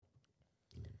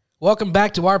Welcome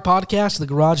back to our podcast, The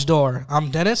Garage Door. I'm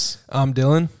Dennis. I'm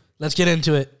Dylan. Let's get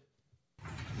into it.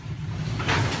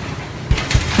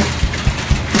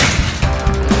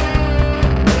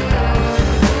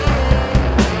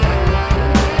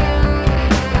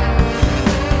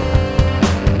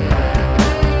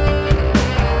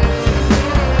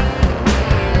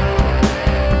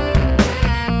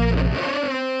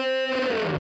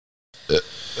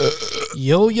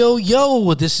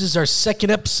 Yo, this is our second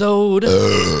episode.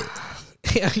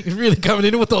 Yeah, you're really coming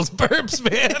in with those burps,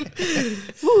 man.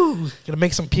 Woo, gonna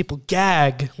make some people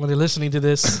gag when they're listening to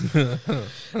this.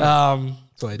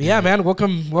 Yeah, man,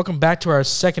 welcome back to our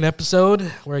second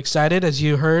episode. We're excited. As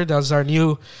you heard, that was our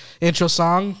new intro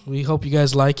song. We hope you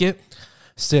guys like it.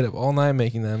 Stayed up all night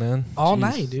making that, man. All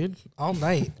night, dude. All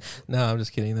night. No, I'm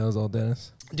just kidding. That was all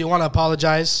Dennis. Do want to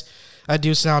apologize. I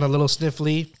do sound a little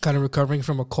sniffly, kind of recovering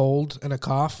from a cold and a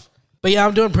cough. But yeah,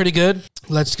 I'm doing pretty good.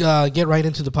 Let's get right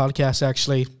into the podcast,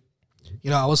 actually.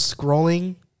 You know, I was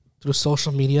scrolling through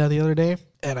social media the other day,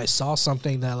 and I saw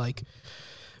something that,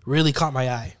 really caught my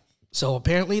eye. So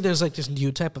apparently there's, this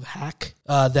new type of hack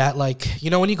that,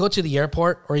 when you go to the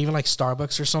airport or even,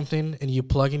 Starbucks or something, and you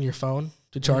plug in your phone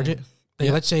to charge it.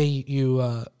 Let's say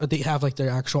they have, their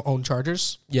actual own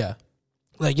chargers. Yeah.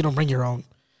 You don't bring your own.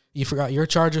 You forgot your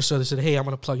charger, so they said, hey, I'm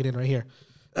going to plug it in right here.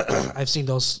 I've seen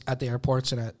those at the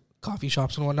airports and at coffee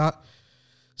shops and whatnot.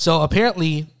 So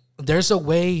apparently there's a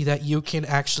way that you can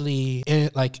actually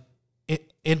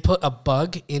input a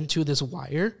bug into this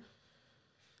wire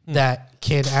that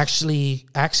can actually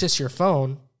access your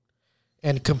phone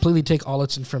and completely take all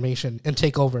its information and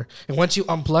take over. And once you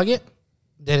unplug it,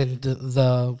 then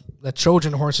the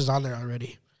Trojan horse is on there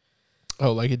already.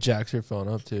 Oh, it jacks your phone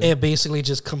up too. It basically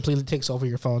just completely takes over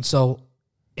your phone. So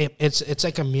it's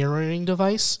like a mirroring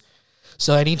device.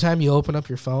 So anytime you open up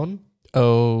your phone,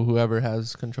 whoever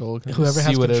has control can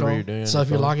see whatever you're doing. So if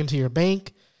you log into your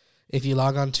bank, if you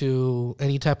log on to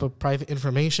any type of private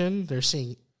information, they're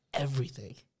seeing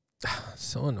everything.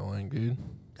 So annoying, dude.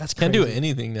 That's crazy. Can't do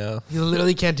anything now. You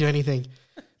literally can't do anything.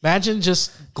 Imagine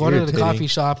just going to the coffee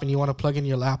shop and you want to plug in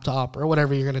your laptop or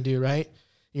whatever you're going to do, right?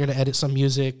 You're going to edit some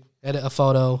music, edit a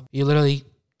photo.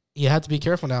 You have to be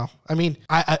careful now. I mean,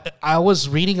 I was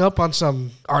reading up on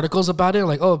some articles about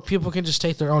it, people can just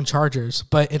take their own chargers.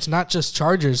 But it's not just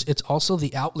chargers, it's also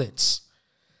the outlets.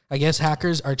 I guess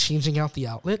hackers are changing out the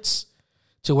outlets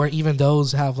to where even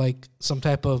those have, some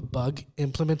type of bug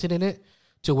implemented in it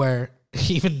to where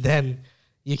even then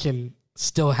you can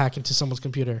still hack into someone's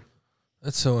computer.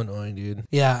 That's so annoying, dude.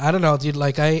 Yeah, I don't know, dude.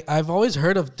 I've always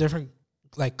heard of different,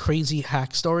 crazy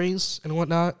hack stories and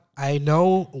whatnot. I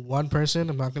know one person,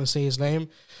 I'm not going to say his name,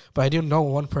 but I do know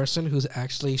one person who's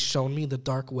actually shown me the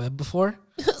dark web before.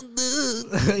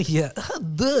 Yeah.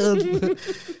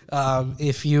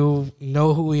 If you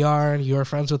know who we are and you're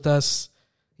friends with us,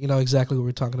 you know exactly what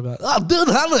we're talking about. Oh, dude,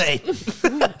 honey.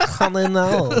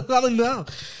 No.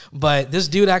 But this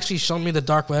dude actually showed me the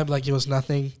dark web like it was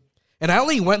nothing. And I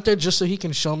only went there just so he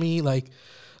can show me,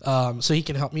 so he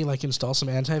can help me, install some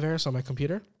antivirus on my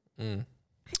computer.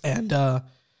 And,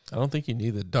 I don't think you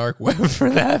need the dark web for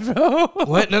that, bro.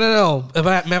 What? No.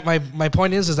 But my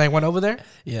point is I went over there.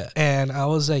 Yeah. And I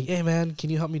was like, hey, man, can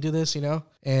you help me do this,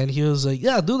 And he was like,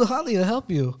 yeah, do the honey, I'll help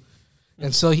you.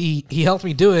 And so he helped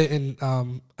me do it. And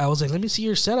I was like, let me see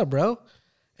your setup, bro.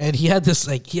 And he had this,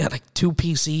 he had two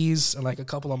PCs and a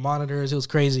couple of monitors. It was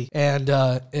crazy. And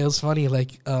it was funny. I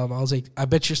was like, I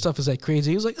bet your stuff is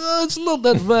crazy. He was like, oh, it's not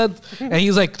that bad. And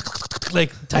he's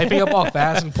typing up all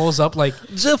fast and pulls up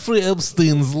Jeffrey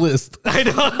Epstein's list. I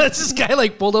know. This guy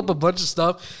pulled up a bunch of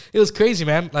stuff. It was crazy,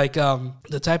 man.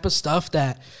 The type of stuff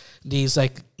that these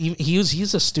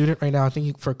he's a student right now, I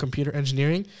think, for computer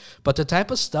engineering. But the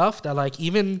type of stuff that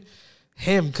even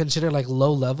him consider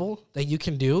low level that you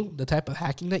can do, the type of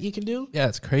hacking that you can do. Yeah,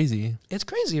 it's crazy. It's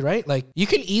crazy, right? You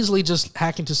can easily just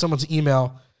hack into someone's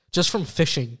email just from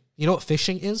phishing. You know what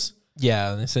phishing is?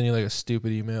 Yeah, and they send you a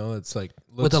stupid email that's looks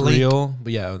with a real,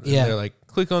 link. But they're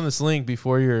click on this link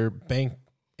before your bank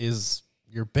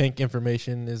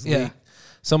information is leaked.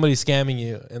 Somebody's scamming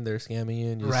you, and they're scamming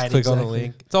you, and you just click on the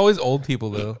link. It's always old people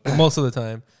though. Most of the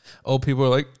time, old people are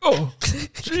like, "Oh,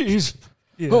 jeez,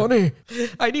 honey,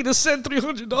 I need to send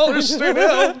 $300 straight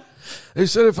out." They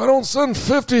said if I don't send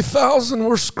 50,000,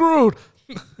 we're screwed.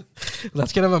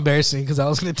 That's kind of embarrassing because I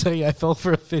was going to tell you I fell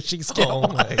for a phishing scam. Oh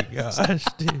my gosh,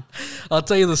 dude. I'll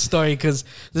tell you the story because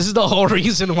this is the whole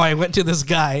reason why I went to this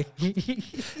guy.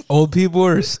 Old people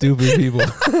or stupid people?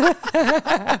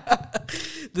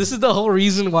 This is the whole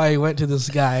reason why I went to this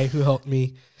guy who helped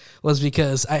me. was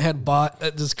because I had bought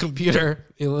this computer.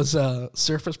 It was a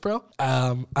Surface Pro.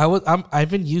 I've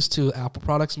been used to Apple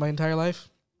products my entire life.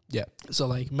 Yeah. So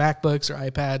like MacBooks or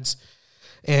iPads,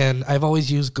 and I've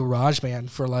always used GarageBand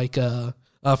for like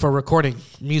for recording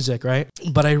music, right?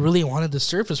 But I really wanted the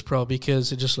Surface Pro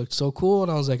because it just looked so cool,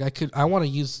 and I was like, I want to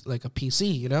use like a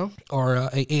PC, you know, or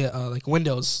like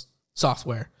Windows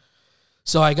software.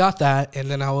 So I got that,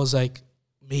 and then I was like,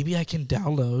 maybe I can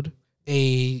download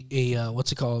a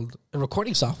what's it called, a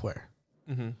recording software.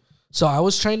 Mm-hmm. So I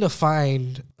was trying to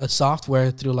find a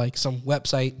software through like some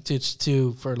website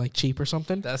to for like cheap or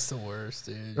something. That's the worst,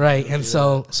 dude. Right, and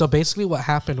so basically what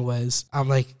happened was I'm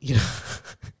like, you know,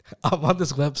 I'm on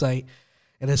this website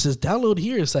and it says download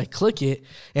here. So I click it,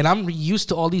 and I'm used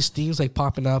to all these things like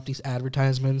popping up, these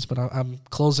advertisements, but I'm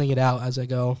closing it out as I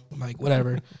go. I'm like,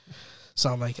 whatever.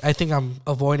 So I'm like, I think I'm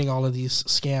avoiding all of these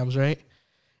scams, right?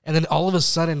 And then all of a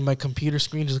sudden, my computer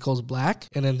screen just goes black,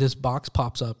 and then this box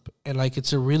pops up, and like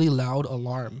it's a really loud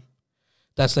alarm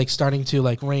that's like starting to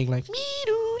like ring, like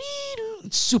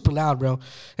it's super loud, bro.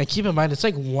 And keep in mind, it's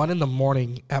like 1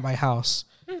 a.m. at my house,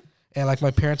 and like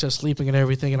my parents are sleeping and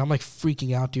everything, and I'm like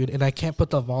freaking out, dude. And I can't put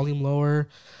the volume lower,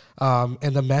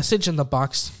 and the message in the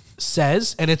box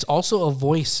says, and it's also a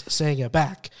voice saying it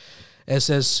back. It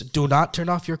says, "Do not turn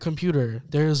off your computer.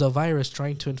 There is a virus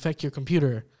trying to infect your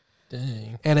computer."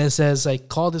 Dang. And it says, like,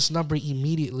 call this number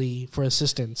immediately for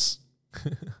assistance.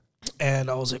 And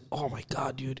I was like, oh, my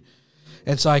God, dude.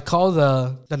 And so I called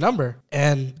the number,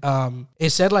 and it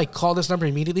said, like, call this number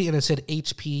immediately, and it said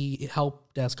HP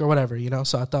help desk or whatever, you know?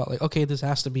 So I thought, like, okay, this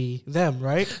has to be them,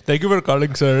 right? Thank you for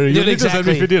calling, sir. You need to send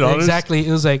me $50. Exactly.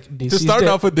 It was like, to start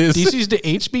off with this. This is the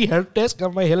HP help desk. How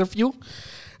may I help you?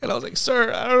 And I was like,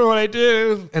 sir, I don't know what I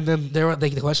did. And then they were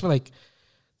like, the question was like,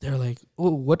 they're like,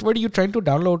 oh, what were you trying to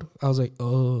download? I was like,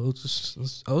 oh,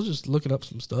 I was just looking up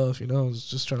some stuff, you know. I was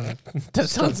just trying to. That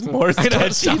sounds more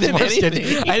sketchy than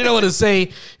anything. I didn't know what to say.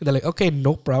 And they're like, okay,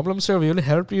 no problem, sir. We will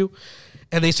help you.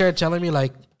 And they started telling me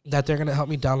like that they're gonna help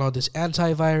me download this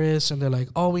antivirus. And they're like,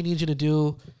 all we need you to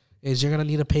do is you're gonna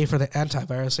need to pay for the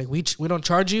antivirus. Like we don't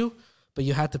charge you, but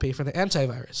you have to pay for the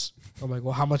antivirus. I'm like,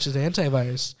 well, how much is the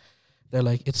antivirus? They're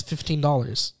like, it's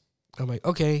 $15. I'm like,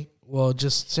 okay. Well,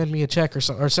 just send me a check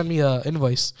or send me a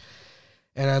invoice.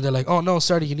 And they're like, oh, no,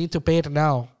 sorry, you need to pay it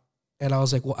now. And I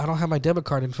was like, well, I don't have my debit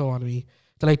card info on me.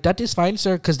 They're like, that is fine,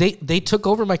 sir, because they took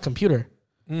over my computer.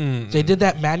 They did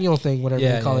that manual thing, whatever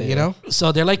they call it, you know?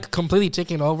 So they're like completely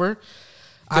taking over.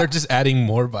 They're just adding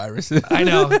more viruses. I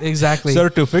know, exactly. Sir,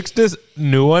 to fix this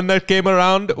new one that came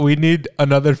around, we need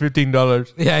another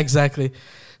 $15. Yeah, exactly.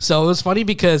 So it was funny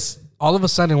because all of a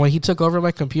sudden, when he took over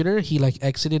my computer, he like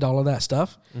exited all of that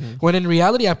stuff. Mm-hmm. When in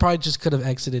reality, I probably just could have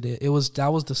exited it.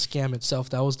 That was the scam itself.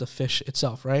 That was the fish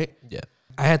itself, right? Yeah.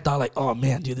 I had thought like, oh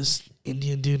man, dude, this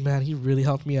Indian dude, man, he really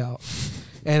helped me out.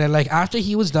 And then like after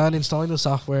he was done installing the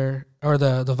software or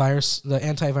the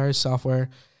antivirus software,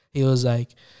 he was like,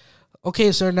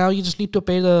 okay, sir, now you just need to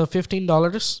pay the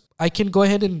 $15. I can go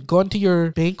ahead and go onto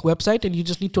your bank website, and you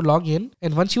just need to log in.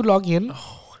 And once you log in,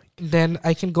 then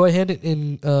I can go ahead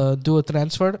and do a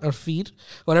transfer or feed,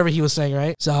 whatever he was saying,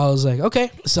 right? So I was like,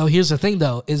 okay. So here's the thing,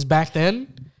 though, is back then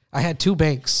I had 2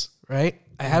 banks, right?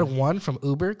 I had one from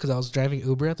Uber because I was driving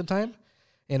Uber at the time,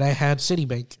 and I had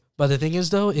Citibank. But the thing is,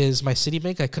 though, is my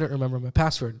Citibank, I couldn't remember my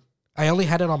password. I only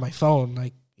had it on my phone,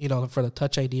 like, you know, for the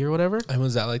Touch ID or whatever. And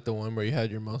was that like the one where you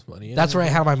had your most money in? That's where I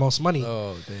had my most money.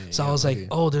 Oh, dang. So I was like,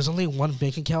 oh, there's only one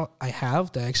bank account I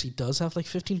have that actually does have like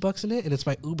 $15 in it, and it's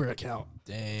my Uber account.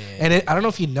 Dang. And I don't know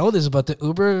if you know this, but the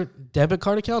Uber debit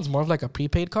card account is more of like a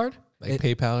prepaid card. Like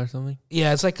PayPal or something?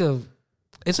 Yeah, it's like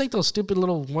those stupid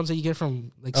little ones that you get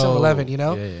from like 7-Eleven, you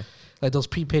know? Yeah. Like those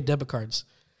prepaid debit cards.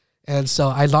 And so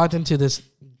I logged into this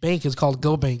bank. It's called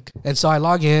GoBank. And so I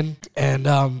log in, and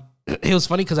it was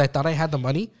funny because I thought I had the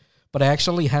money, but I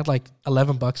actually had like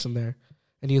 $11 in there.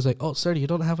 And he was like, oh, sir, you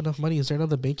don't have enough money. Is there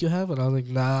another bank you have? And I was like,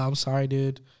 nah, I'm sorry,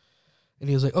 dude. And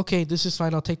he was like, okay, this is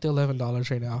fine. I'll take the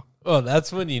 $11 right now. Oh,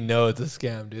 that's when you know it's a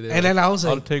scam, dude. And then I was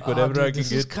like, I'll take whatever I can this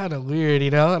get. This is kind of weird,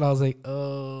 you know? And I was like,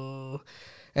 oh.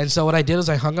 And so what I did is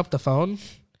I hung up the phone,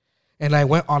 and I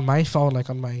went on my phone, like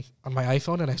on my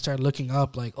iPhone, and I started looking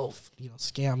up like, oh, you know,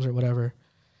 scams or whatever.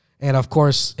 And of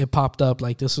course, it popped up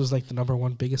like this was like the number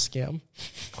 1 biggest scam.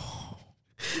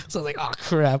 So I was like, oh,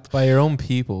 crap. By your own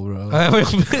people, bro.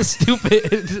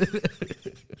 Stupid.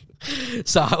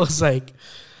 So I was like,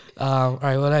 all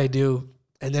right, what do I do?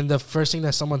 And then the first thing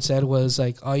that someone said was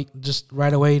like, oh, just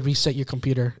right away reset your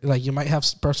computer. Like, you might have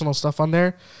personal stuff on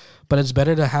there, but it's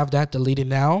better to have that deleted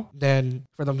now than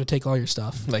for them to take all your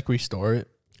stuff. Like restore it?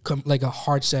 Like a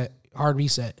hard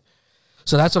reset.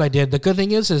 So that's what I did. The good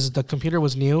thing is the computer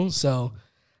was new, so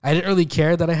I didn't really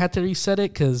care that I had to reset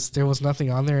it because there was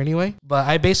nothing on there anyway. But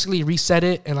I basically reset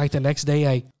it, and like the next day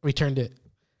I returned it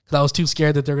because I was too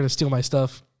scared that they're going to steal my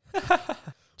stuff. Did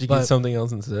you get something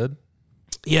else instead?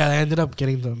 Yeah, I ended up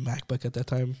getting the MacBook at that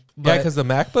time. Yeah, because the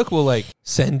MacBook will like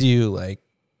send you like,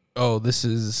 oh,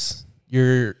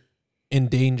 you're in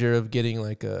danger of getting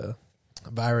like a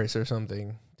virus or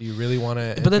something. Do you really want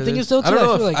to? But the thing is, though, too, I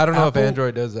don't know Apple, if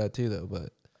Android does that too, though. But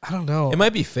I don't know. It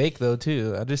might be fake though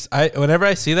too. Whenever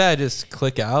I see that, I just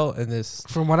click out and this.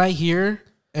 From what I hear,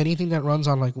 anything that runs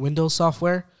on like Windows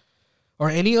software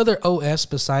or any other OS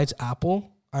besides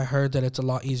Apple, I heard that it's a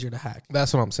lot easier to hack.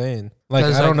 That's what I'm saying. Like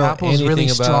I don't know Apple's really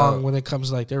about strong when it comes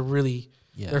to, like their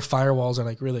firewalls are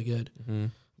like really good. Mm-hmm.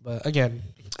 But again,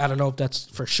 I don't know if that's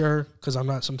for sure because I'm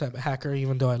not some type of hacker,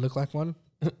 even though I look like one.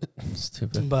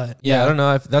 Stupid. But yeah, I don't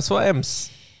know. That's why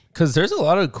because there's a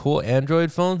lot of cool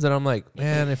Android phones that I'm like,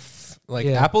 man, if like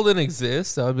Apple didn't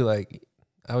exist, I would be like,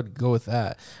 I would go with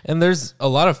that. And there's a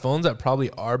lot of phones that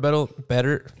probably are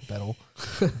better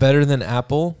than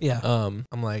Apple. Yeah.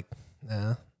 I'm like,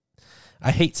 nah.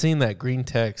 I hate seeing that green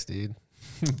text, dude.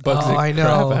 Bugs the crap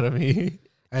out of me.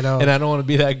 I know. And I don't want to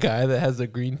be that guy that has a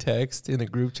green text in a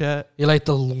group chat. You're like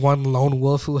the one lone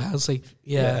wolf who has like,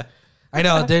 yeah. I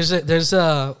know. There's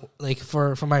a like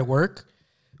for my work,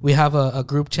 we have a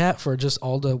group chat for just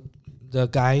all the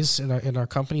guys in our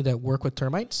company that work with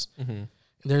termites. Mm-hmm.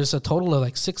 There's a total of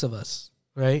like 6 of us,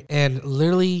 right? And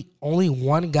literally only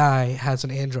one guy has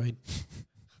an Android.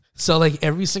 So like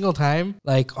every single time,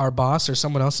 like our boss or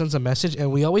someone else sends a message,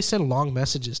 and we always send long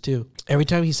messages too. Every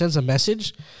time he sends a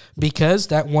message, because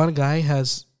that one guy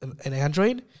has an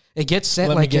Android, it gets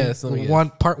sent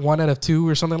part 1 out of 2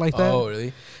 or something like that. Oh,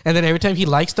 really? And then every time he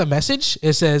likes the message,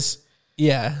 it says,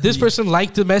 yeah, this person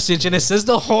liked the message, and it says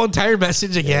the whole entire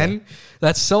message again. Yeah.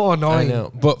 That's so annoying. I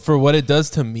know. But for what it does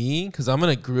to me, because I'm in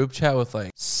a group chat with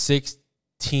like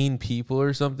 16 people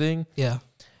or something. Yeah.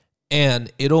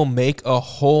 And it'll make a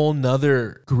whole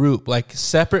nother group, like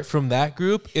separate from that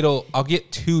group. I'll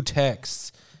get 2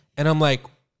 texts, and I'm like,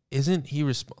 isn't he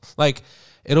like?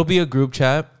 It'll be a group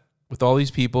chat with all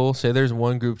these people. Say there's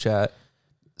one group chat.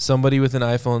 Somebody with an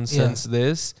iPhone sends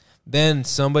this. Then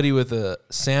somebody with a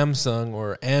Samsung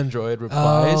or Android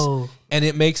replies, and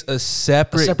it makes a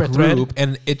separate group, thread?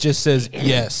 And it just says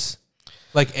yes,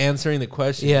 like answering the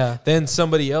question. Yeah. Then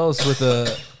somebody else with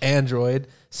a Android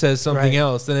says something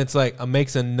else, then it's like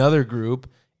makes another group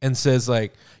and says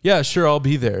like, yeah, sure, I'll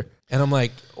be there. And I'm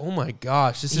like, oh my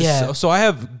gosh, this is so I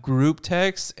have group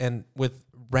text and with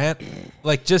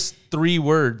like just 3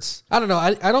 words. I don't know.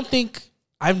 I don't think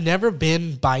I've never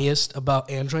been biased about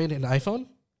Android and iPhone.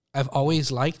 I've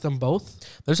always liked them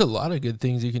both. There's a lot of good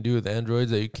things you can do with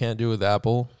Androids that you can't do with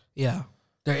Apple. Yeah,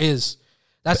 there is.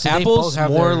 That's Apple's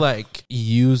more like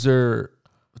user.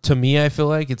 To me, I feel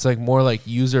like it's like more like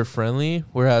user friendly,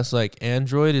 whereas like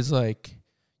Android is like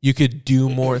you could do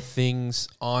more things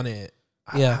on it.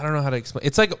 Yeah, I don't know how to explain.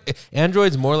 It's like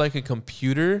Android's more like a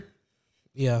computer.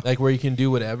 Yeah, like where you can do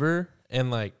whatever,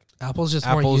 and like Apple's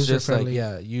more user friendly.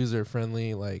 Like, user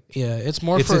friendly. Like it's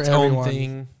more for its everyone. Own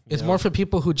thing. It's more for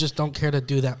people who just don't care to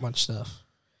do that much stuff.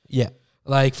 Yeah,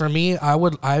 like for me,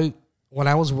 when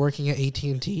I was working at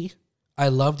AT&T. I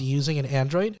loved using an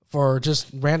Android for just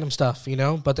random stuff, you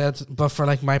know. But for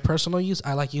like my personal use,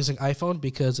 I like using iPhone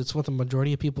because it's what the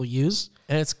majority of people use,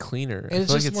 and it's cleaner. And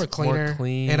it's just more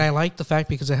clean. And I like the fact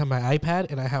because I have my iPad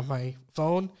and I have my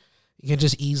phone, you can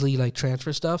just easily like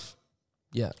transfer stuff.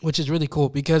 Yeah, which is really cool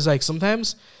because like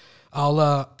sometimes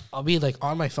I'll be like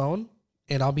on my phone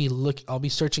and I'll be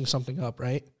searching something up,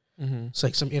 right? Mm-hmm. It's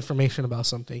like some information about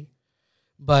something.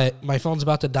 But my phone's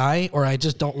about to die, or I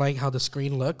just don't like how the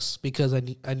screen looks because I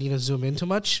need to zoom in too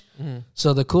much. Mm-hmm.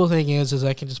 So the cool thing is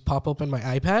I can just pop open my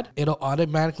iPad. It'll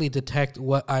automatically detect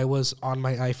what I was on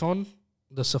my iPhone,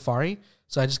 the Safari.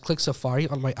 So I just click Safari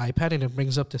on my iPad, and it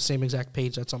brings up the same exact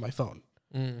page that's on my phone.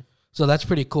 Mm. So that's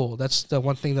pretty cool. That's the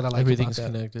one thing that I like about that. Everything's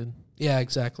connected. Yeah,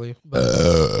 exactly.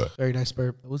 But very nice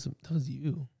burp. That was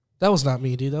you. That was not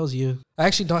me, dude. That was you. I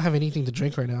actually don't have anything to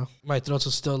drink right now. My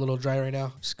throat's still a little dry right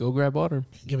now. Just go grab water.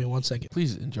 Give me 1 second.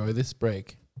 Please enjoy this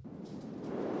break.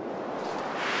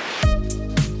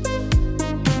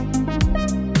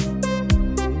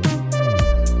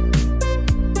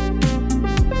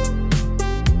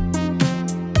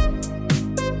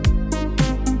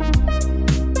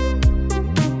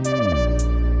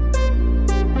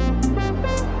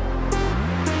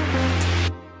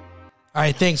 All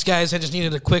right, thanks, guys. I just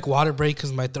needed a quick water break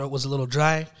because my throat was a little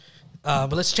dry.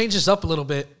 But let's change this up a little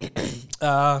bit.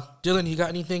 Dylan, you got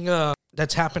anything that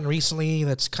that's happened recently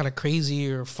that's kind of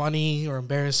crazy or funny or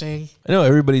embarrassing? I know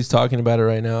everybody's talking about it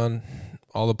right now on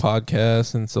all the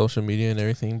podcasts and social media and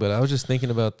everything, but I was just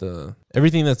thinking about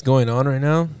everything that's going on right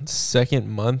now. Second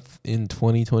month in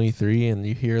 2023, and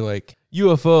you hear like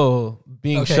UFO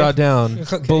being shot down,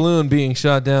 balloon being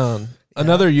shot down,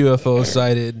 another UFO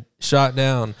sighted, shot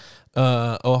down.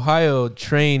 Ohio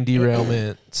train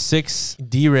derailment, 6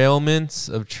 derailments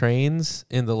of trains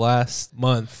in the last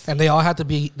month, and they all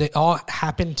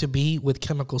happen to be with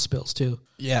chemical spills too.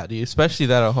 Yeah, dude, especially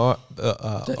that the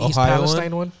Ohio East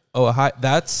Palestine one. Ohio,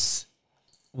 that's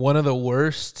one of the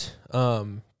worst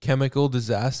chemical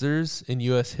disasters in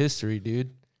U.S. history,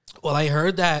 dude. Well, I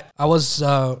heard that I was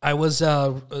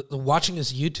watching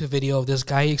this YouTube video of this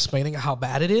guy explaining how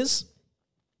bad it is,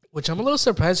 which I'm a little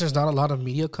surprised there's not a lot of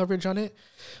media coverage on it.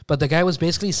 But the guy was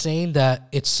basically saying that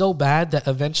it's so bad that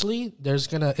eventually it's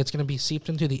gonna be seeped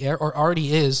into the air, or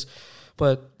already is,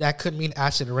 but that could mean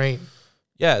acid rain.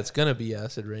 Yeah, it's gonna be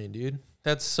acid rain, dude.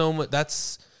 That's so much.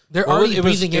 They're already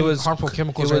breathing in harmful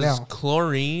chemicals right now.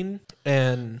 Chlorine,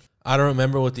 and I don't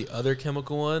remember what the other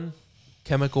chemical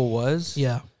was.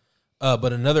 Yeah.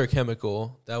 But another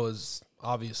chemical that was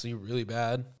obviously really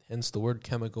bad, hence the word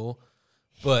chemical.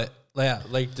 But yeah,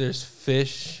 like there's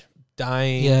fish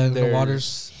dying. Yeah, in the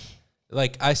waters.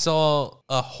 Like I saw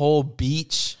a whole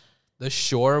beach. The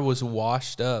shore was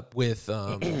washed up with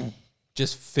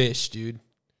just fish, dude.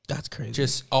 That's crazy.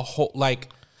 Just a whole, like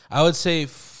I would say,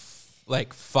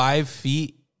 like 5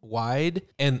 feet wide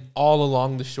and all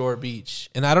along the shore beach.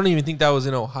 And I don't even think that was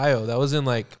in Ohio. That was in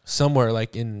like somewhere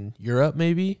like in Europe,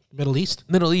 maybe Middle East.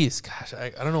 Gosh, I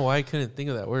don't know why I couldn't think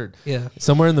of that word. Yeah,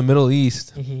 somewhere in the Middle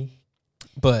East. Mm-hmm.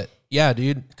 But yeah,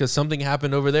 dude, because something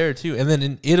happened over there too. And then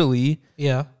in Italy,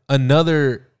 yeah,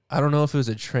 another, I don't know if it was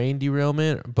a train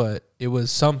derailment, but it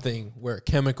was something where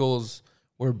chemicals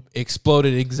were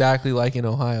exploded exactly like in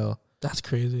Ohio. That's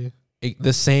crazy.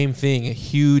 The same thing, a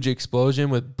huge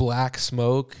explosion with black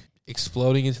smoke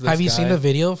exploding into the sky. Have you seen the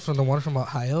video from the one from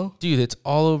Ohio? Dude, it's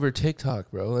all over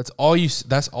TikTok, bro. That's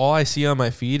all I see on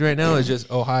my feed right now is just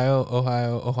Ohio,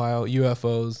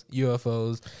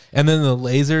 UFOs. And then the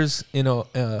lasers in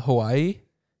Hawaii.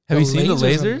 Have you seen the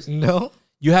lasers? No.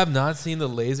 You have not seen the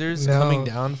lasers coming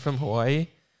down from Hawaii?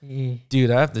 Dude,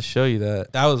 I have to show you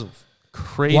that. That was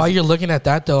crazy. While you're looking at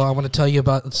that, though, I want to tell you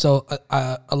about,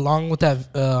 along with that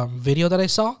video that I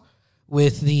saw,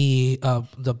 with the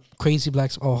crazy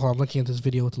blacks. Oh, I'm looking at this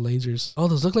video with the lasers. Oh,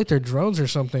 those look like they're drones or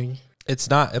something. It's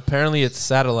not. Apparently, it's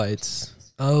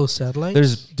satellites. Oh, satellites?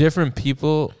 There's different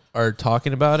people are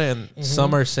talking about it, and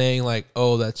some are saying like,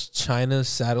 oh, that's China's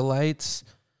satellites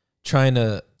trying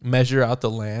to measure out the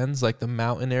lands, like the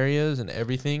mountain areas and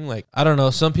everything. Like, I don't know.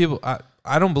 Some people,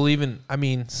 I don't believe in, I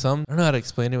don't know how to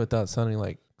explain it without sounding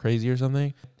like crazy or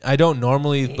something. I don't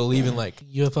normally believe in like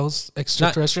UFOs,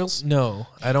 extraterrestrials. No,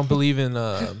 I don't believe in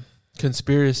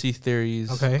conspiracy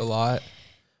theories a lot.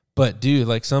 But dude,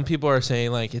 like some people are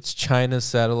saying like it's China's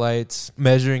satellites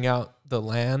measuring out the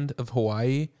land of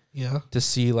Hawaii. Yeah. To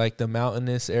see like the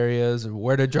mountainous areas or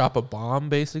where to drop a bomb,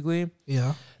 basically.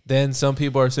 Yeah. Then some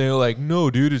people are saying like, no,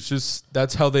 dude, it's just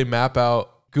that's how they map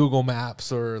out Google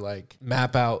Maps or like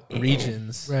map out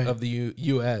regions of the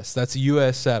U.S. That's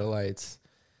U.S. satellites.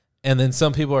 And then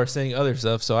some people are saying other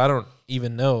stuff, so I don't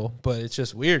even know. But it's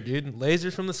just weird, dude.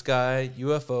 Lasers from the sky,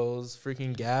 UFOs,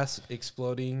 freaking gas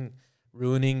exploding,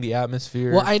 ruining the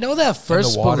atmosphere. Well, I know that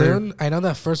first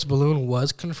balloon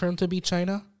was confirmed to be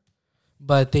China,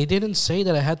 but they didn't say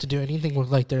that it had to do anything with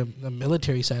like the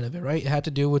military side of it, right? It had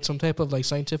to do with some type of like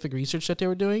scientific research that they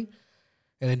were doing,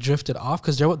 and it drifted off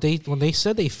because when they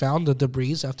said they found the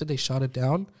debris after they shot it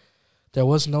down, there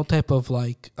was no type of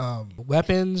like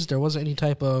weapons. There wasn't any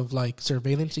type of like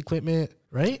surveillance equipment,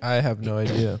 right? I have no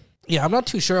idea. Yeah, I'm not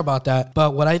too sure about that.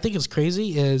 But what I think is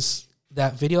crazy is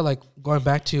that video, like going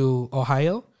back to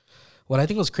Ohio, what I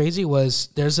think was crazy was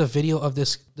there's a video of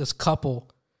this couple.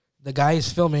 The guy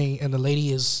is filming and the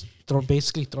lady is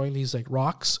basically throwing these like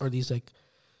rocks or these like,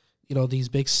 these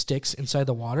big sticks inside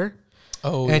the water.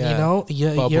 Oh, and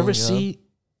yeah. You ever see,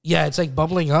 it's like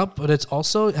bubbling up, but it's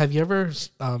also, have you ever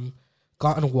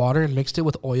gotten water and mixed it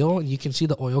with oil and you can see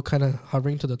the oil kind of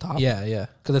hovering to the top? Yeah.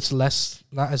 Because it's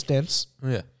not as dense.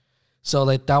 Yeah. So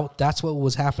like that's what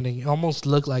was happening. It almost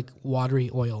looked like watery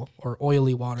oil or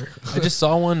oily water. I just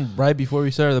saw one right before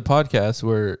we started the podcast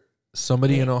where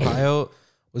somebody in Ohio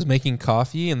was making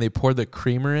coffee and they poured the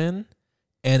creamer in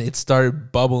and it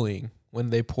started bubbling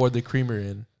when they poured the creamer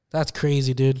in. That's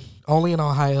crazy, dude. Only in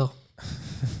Ohio.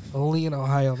 Only in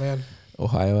Ohio, man.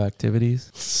 Ohio activities.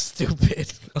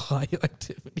 Stupid. Ohio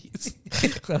activities.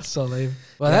 That's so lame.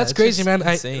 Well, Yeah, that's it's crazy, just man.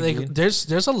 insane, dude.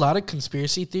 There's a lot of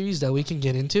conspiracy theories that we can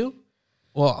get into.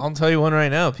 Well, I'll tell you one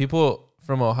right now. People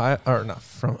from Ohio, or not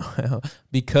from Ohio,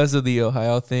 because of the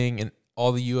Ohio thing and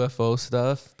all the UFO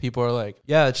stuff, people are like,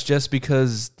 yeah, it's just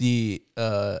because the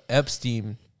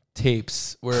Epstein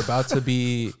tapes were about to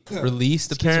be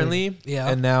released, apparently. Yeah.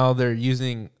 And now they're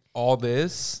using all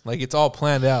this. Like, it's all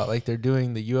planned out. Like, they're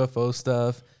doing the UFO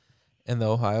stuff and the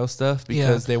Ohio stuff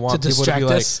because they want people to be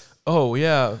like, oh,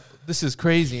 yeah, this is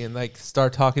crazy. And, like,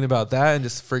 start talking about that and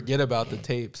just forget about the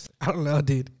tapes. I don't know,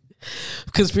 dude.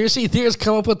 Conspiracy theorists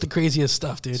come up with the craziest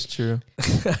stuff, dude. It's true.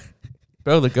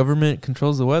 Bro, the government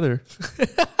controls the weather.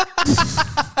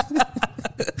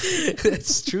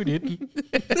 It's true, dude.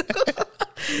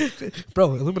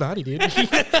 Bro, Illuminati, dude.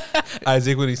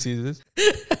 Isaac, when he sees this.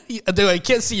 Dude, I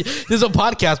can't see you. This is a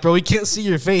podcast, bro. We can't see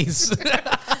your face.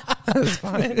 That's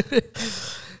fine.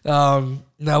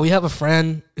 No, we have a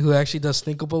friend who actually does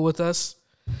Thinkable with us,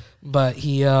 but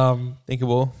he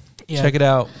Thinkable. Yeah. Check it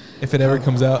out if it ever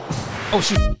comes out. oh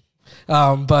shoot.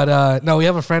 No, we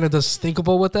have a friend who does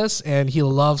Thinkable with us, and he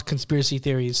loves conspiracy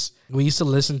theories. We used to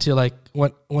listen to, like,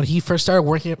 when he first started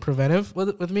working at Preventive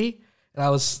with me, and I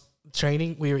was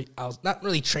training. I was not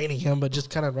really training him, but just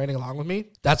kind of riding along with me.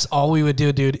 That's all we would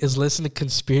do, dude, is listen to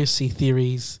conspiracy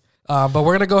theories. But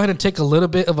we're gonna go ahead and take a little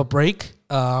bit of a break.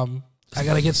 I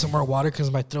gotta get some more water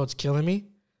because my throat's killing me.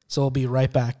 So we'll be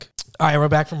right back. All right, we're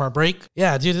back from our break.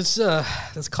 Yeah, dude, this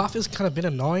cough has kind of been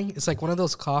annoying. It's like one of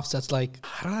those coughs that's like,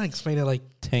 I don't know how to explain it. Like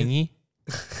Tangy.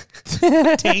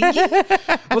 tangy.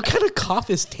 What kind of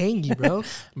cough is tangy, bro?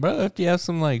 Bro, if you have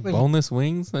some, like, boneless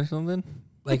wings or something.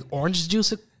 Like orange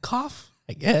juice cough?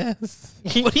 I guess.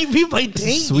 What do you mean by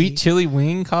tangy? Sweet chili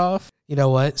wing cough. You know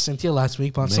what? Cynthia last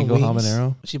week bought Mango some wings.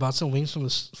 habanero. She bought some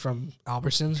wings from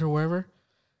Albertsons or wherever.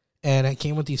 And it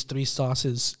came with these 3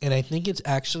 sauces. And I think it's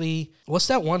actually, what's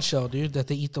that one show, dude, that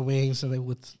they eat the wings and they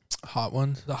with Hot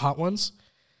ones. the hot ones?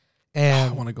 I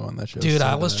And want to go on that show. dude, so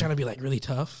I was bad. trying to be like really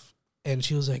tough. And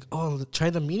she was like, oh, try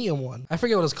the medium one. I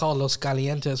forget what it's called, Los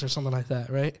Calientes or something like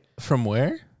that, right? From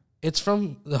where? It's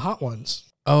from the hot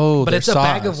ones. Oh, But their it's a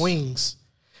bag of sauce. wings.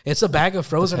 It's a bag of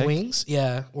frozen heck? wings.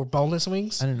 Yeah. Or boneless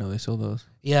wings. I didn't know they sold those.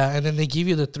 Yeah. And then they give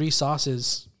you the 3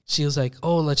 sauces. She was like,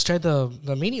 oh, let's try the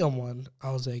medium one.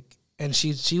 I was like, and she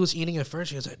was eating it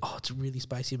first. She was like, oh, it's really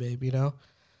spicy, babe, you know?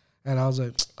 And I was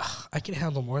like, I can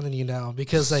handle more than you now.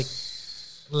 Because, like,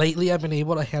 lately I've been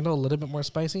able to handle a little bit more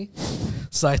spicy.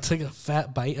 So I took a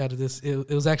fat bite out of this. It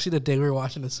was actually the day we were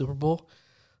watching the Super Bowl.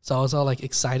 So I was all, like,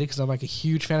 excited because I'm, like, a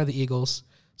huge fan of the Eagles.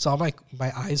 So I'm, like,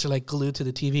 my eyes are, like, glued to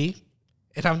the TV.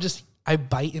 And I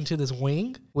bite into this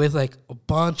wing with, like, a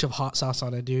bunch of hot sauce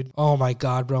on it, dude. Oh, my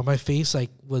God, bro. My face, like,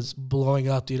 was blowing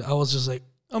up, dude. I was just like,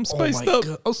 I'm spiced up.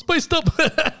 God. I'm spiced up.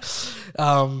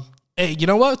 Hey, you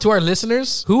know what? To our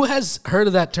listeners, who has heard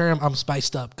of that term, I'm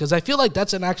spiced up? Because I feel like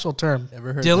that's an actual term.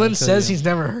 Never heard Dylan that says until he's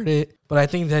never heard it, but I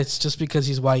think that's just because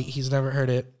he's white. He's never heard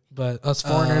it. But us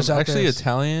foreigners out actually there.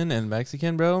 Italian and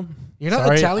Mexican, bro. You're not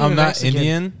Sorry, Italian I'm or not Mexican.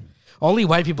 Indian. Only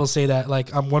white people say that.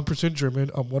 Like, I'm 1%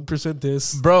 German. I'm 1%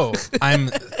 this. Bro, I'm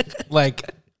like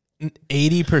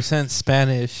 80%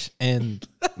 Spanish and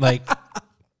like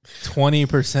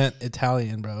 20%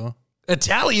 Italian, bro.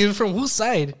 Italian from whose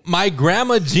side? My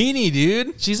grandma Jeannie,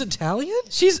 dude. She's Italian?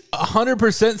 She's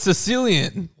 100%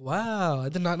 Sicilian. Wow, I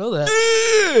did not know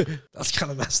that. That's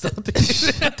kind of messed up.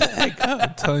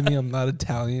 I'm telling you, I'm not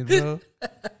Italian, bro. I'm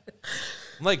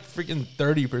like freaking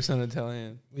 30%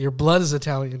 Italian. Your blood is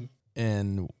Italian.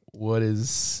 And what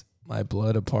is my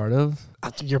blood a part of?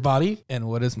 Your body? And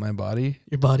what is my body?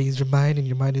 Your body is your mind, and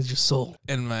your mind is your soul.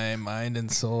 And my mind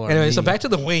and soul are Anyway, me. so back to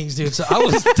the wings, dude. So I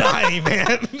was dying,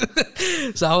 man.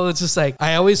 So I was just like,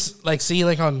 I always like see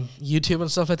like on YouTube and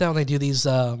stuff like that when they do these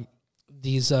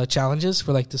challenges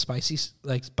for like the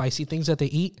spicy things that they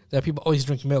eat. That people always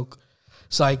drink milk.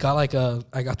 So I got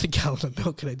the gallon of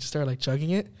milk and I just started like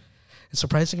chugging it. And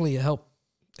surprisingly, it helped.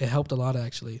 It helped a lot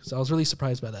actually. So I was really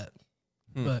surprised by that.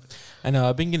 But I know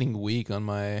I've been getting weak on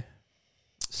my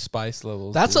spice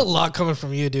levels. that's dude. a lot coming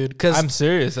from you, dude. Because I'm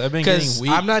serious. I've been getting weak.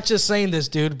 I'm not just saying this,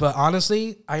 dude, but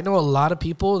honestly, I know a lot of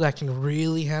people that can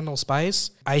really handle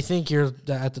spice. I think you're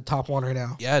at the top one right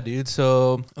now. Yeah, dude.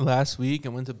 So last week I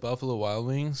went to Buffalo Wild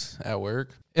Wings at work,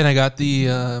 and I got the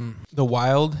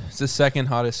Wild. It's the second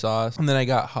hottest sauce, and then I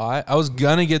got hot. I was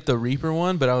gonna get the Reaper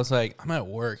one, but I was like, I'm at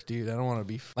work, dude. I don't want to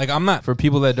be like, I'm not. For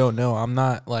people that don't know, I'm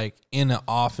not like in an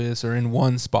office or in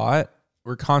one spot.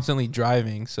 We're constantly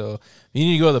driving, so if you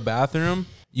need to go to the bathroom,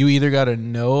 you either got to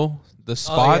know the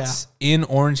spots in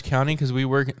Orange County because we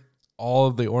work all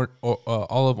of the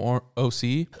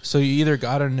OC. So you either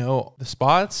gotta know the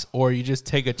spots or you just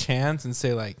take a chance and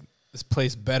say like, this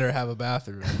place better have a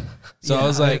bathroom. So I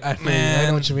was like, man, I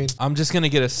know what you mean. I'm just gonna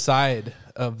get a side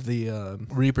of the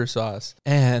Reaper sauce.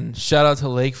 And shout out to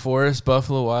Lake Forest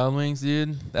Buffalo Wild Wings,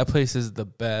 dude. That place is the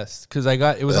best. Cause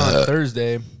it was on a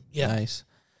Thursday. Yeah. Nice.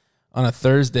 On a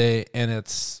Thursday, and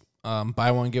it's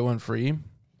buy one get one free,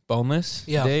 boneless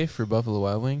day for Buffalo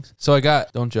Wild Wings. So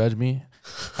don't judge me.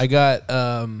 I got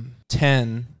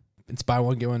 10. It's buy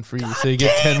one get one free, so you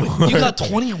get 10 more. You got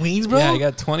 20 wings, bro? Yeah, I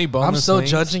got 20 boneless. I'm so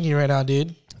wings. judging you right now,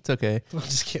 dude. It's okay. I'm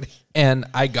just kidding. And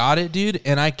I got it, dude,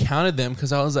 and I counted them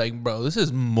because I was like, bro, this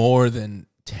is more than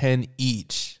 10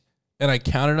 each. And I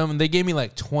counted them, and they gave me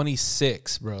like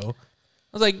 26, bro. I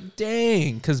was like,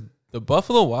 dang, because the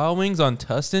Buffalo Wild Wings on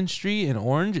Tustin Street in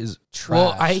Orange is trash.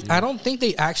 Well, I don't think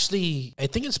they actually. I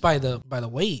think it's by the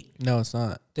weight. No, it's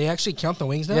not. They actually count the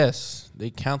wings now. Yes, they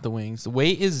count the wings. The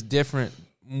weight is different.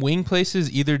 Wing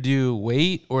places either do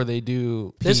weight or they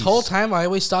do piece. This whole time, I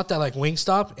always thought that like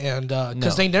Wingstop, and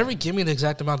because they never give me the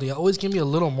exact amount, they always give me a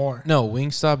little more. No,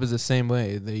 Wingstop is the same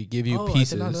way. They give you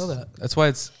pieces. I did not know that. That's why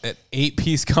it's an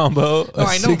 8-piece combo. No,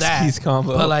 I know that. 6-piece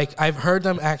combo. But like I've heard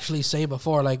them actually say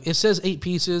before, like it says 8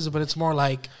 pieces, but it's more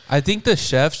like I think the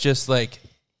chefs just like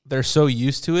they're so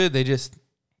used to it, they just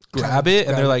grab it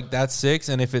and they're like, that's 6,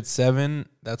 and if it's 7,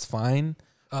 that's fine.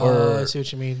 Oh, I see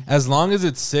what you mean. As long as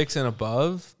it's 6 and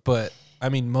above, but I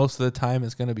mean, most of the time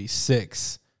it's going to be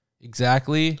 6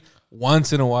 exactly.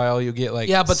 Once in a while, you'll get like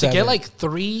but 7. to get like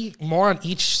 3 more on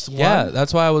each one. Yeah,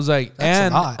 that's why I was like, That's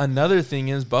and a lot. another thing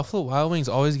is Buffalo Wild Wings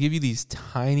always give you these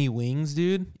tiny wings,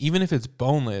 dude. Even if it's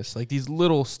boneless, like these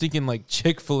little stinking like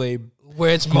Chick-fil-A.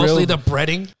 Where it's mostly the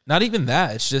breading. Not even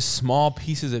that. It's just small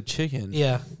pieces of chicken.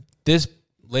 Yeah. This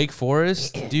Lake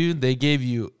Forest, dude, they gave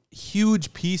you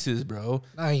huge pieces, bro.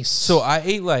 Nice. So I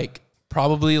ate like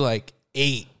probably like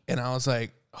 8, and I was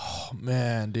like, oh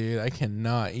man, dude, I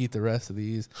cannot eat the rest of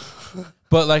these.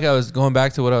 But like I was going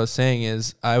back to what I was saying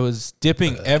is I was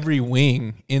dipping every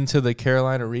wing into the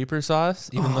Carolina Reaper sauce,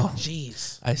 even though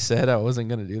I said I wasn't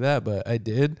gonna do that, but I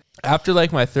did. After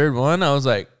like my third one, I was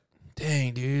like,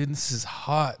 dang, dude, this is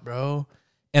hot, bro.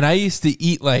 And I used to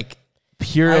eat like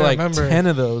pure 10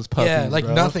 of those puppies. Yeah, like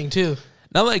bro. nothing too.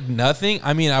 Not like nothing.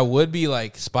 I mean, I would be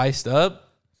like spiced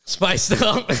up. Spiced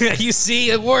up. You see,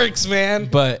 it works, man.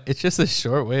 But it's just a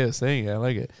short way of saying it. I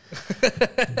like it.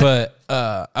 But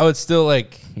I would still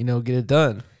like, get it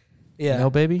done. Yeah.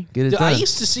 Baby? Get it done. I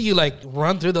used to see you like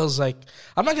run through those like,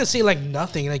 I'm not going to say like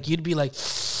nothing. Like you'd be like,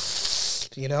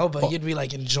 but you'd be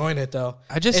like enjoying it though.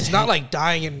 It's not like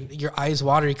dying and your eyes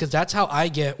watery because that's how I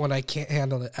get when I can't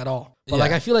handle it at all. But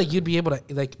like I feel like you'd be able to,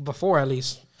 like before at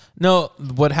least. No,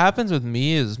 what happens with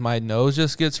me is my nose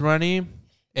just gets runny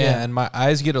and my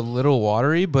eyes get a little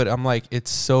watery, but I'm like, it's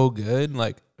so good.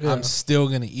 Like, I'm still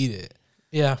going to eat it.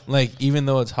 Yeah. Like, even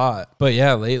though it's hot. But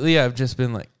yeah, lately I've just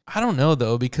been like, I don't know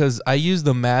though, because I use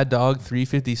the Mad Dog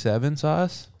 357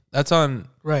 sauce. That's on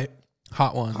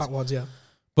Hot Ones. Hot Ones, yeah.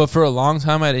 But for a long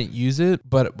time, I didn't use it.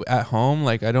 But at home,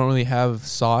 like, I don't really have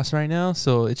sauce right now.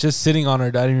 So it's just sitting on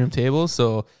our dining room table.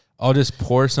 So I'll just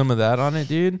pour some of that on it,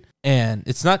 dude. And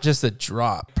it's not just a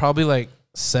drop. Probably like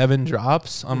 7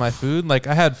 drops on my food. Like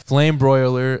I had flame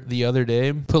broiler the other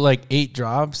day, put like 8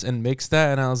 drops and mixed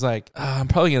that. And I was like, I'm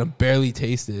probably going to barely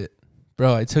taste it.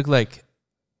 Bro, I took like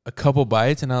a couple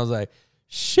bites and I was like,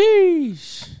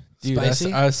 sheesh. Dude,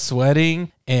 I was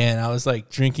sweating and I was like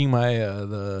drinking my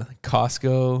the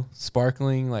Costco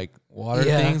sparkling like water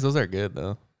things. Those are good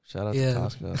though. Shout out to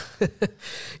Costco.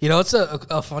 It's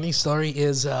a funny story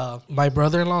is my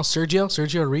brother-in-law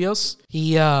Sergio Rios.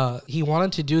 He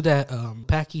wanted to do that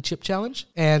Packy chip challenge,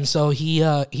 and so he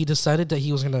decided that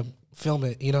he was gonna film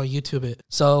it, YouTube it.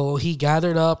 So he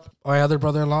gathered up my other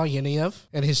brother-in-law Yeniev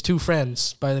and his 2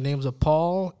 friends by the names of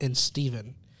Paul and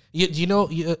Steven.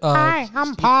 Hi,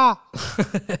 I'm Paul.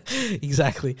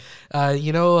 Exactly.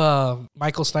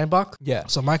 Michael Steinbach? Yeah.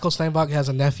 So Michael Steinbach has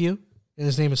a nephew. And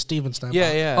his name is Steven Steinbach.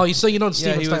 Yeah. Oh, so you know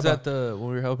Steven Steinbach? Yeah, he was at when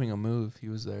we were helping him move. He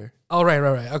was there. Oh,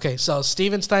 right. Okay, so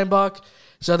Steven Steinbach,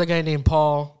 this other guy named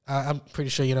Paul. I'm pretty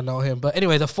sure you don't know him. But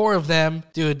anyway, the 4 of them,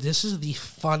 dude, this is the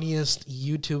funniest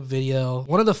YouTube video.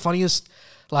 One of the funniest,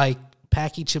 like,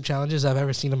 Packy chip challenges I've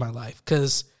ever seen in my life.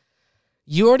 Because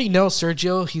you already know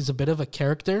Sergio. He's a bit of a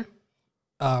character.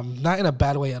 Not in a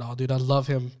bad way at all, dude. I love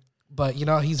him. But,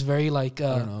 he's very, like...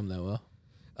 I don't know him that well.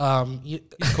 He's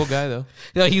a cool guy though.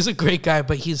 Yeah, he's a great guy,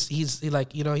 but he's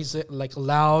like, he's like a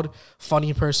loud,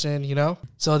 funny person,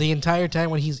 So the entire time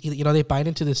when he's, they bite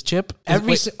into this chip,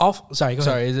 sorry, go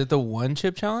ahead. Is it the 1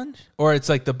 chip challenge or it's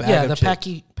like the bag? Yeah, of the chips?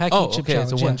 Packy chip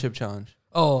challenge. It's a 1 chip challenge.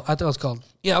 Oh, I thought it was called.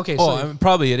 Yeah, okay. Oh, So I mean,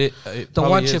 probably it the probably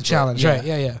one is, chip but challenge, right?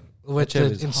 Yeah, yeah. With chip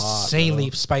the is hot, insanely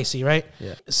bro. spicy, right?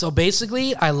 Yeah. So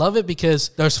basically, I love it because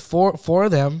there's four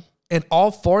of them, and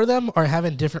all four of them are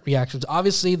having different reactions.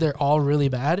 Obviously, they're all really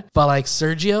bad, but like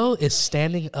Sergio is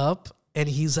standing up and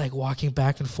he's like walking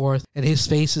back and forth, and his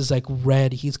face is like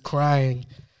red. He's crying.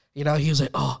 You know, he was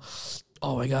like, oh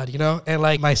my God, you know? And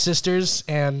like my sisters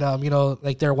and, you know,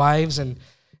 like their wives and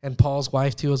Paul's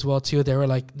wife too as well too. They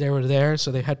were there.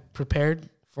 So they had prepared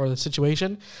for the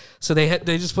situation. So they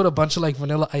just put a bunch of like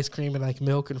vanilla ice cream and like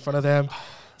milk in front of them.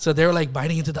 So they were like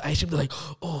biting into the ice cream. They're like,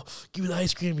 oh, give me the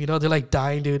ice cream. You know, they're like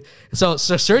dying, dude. So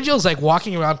Sergio's like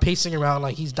walking around, pacing around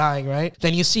like he's dying, right?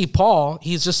 Then you see Paul,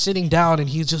 he's just sitting down and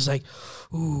he's just like,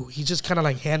 ooh, he's just kind of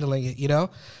like handling it, you know?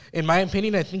 In my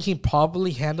opinion, I think he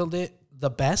probably handled it the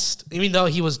best, even though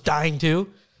he was dying too.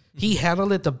 He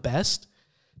handled it the best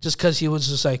just because he was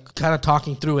just like kind of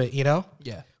talking through it, you know?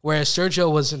 Yeah. Whereas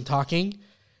Sergio wasn't talking.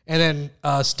 And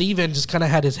then Steven just kind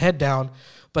of had his head down.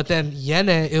 But then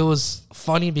Yene, it was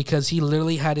funny because he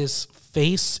literally had his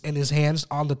face and his hands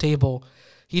on the table.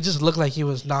 He just looked like he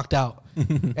was knocked out.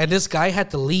 And this guy had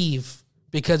to leave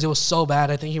because it was so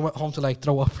bad. I think he went home to like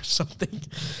throw up or something.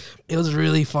 It was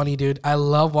really funny, dude. I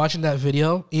love watching that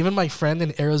video. Even my friend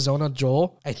in Arizona,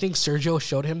 Joel, I think Sergio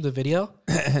showed him the video.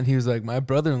 And he was like, my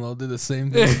brother-in-law did the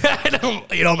same thing.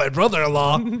 You know, my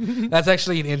brother-in-law. That's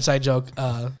actually an inside joke.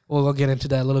 We'll get into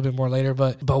that a little bit more later.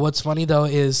 But what's funny though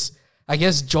is I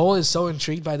guess Joel is so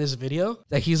intrigued by this video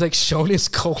that he's like showing his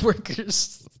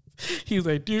coworkers. He's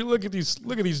like, dude, look at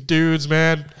these dudes,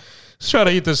 man. Just trying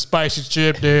to eat this spicy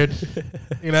chip, dude.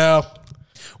 You know.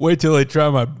 Wait till I try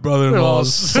my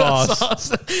brother-in-law's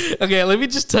sauce. Okay, let me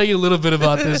just tell you a little bit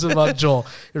about this, about Joel.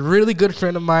 A really good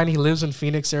friend of mine. He lives in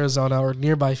Phoenix, Arizona, or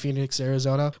nearby Phoenix,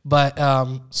 Arizona. But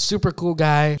super cool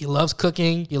guy. He loves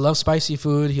cooking. He loves spicy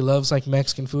food. He loves like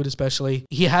Mexican food especially.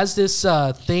 He has this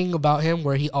thing about him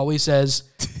where he always says,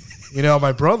 you know,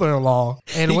 my brother-in-law.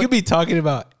 And He could be talking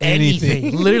about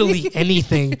anything. literally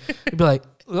anything. He'd be like,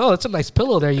 oh, that's a nice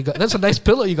pillow there you got. That's a nice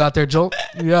pillow you got there, Joel.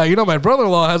 Yeah, you know, my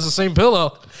brother-in-law has the same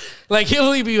pillow. Like, he'll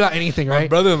really be about anything, right? My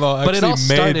brother-in-law actually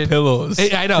made pillows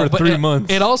for 3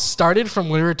 months. It all started from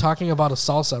when we were talking about a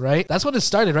salsa, right? That's when it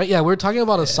started, right? Yeah, we were talking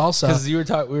about a salsa. Because we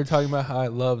were talking about how I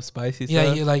love spicy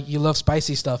stuff. Yeah, you love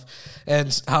spicy stuff.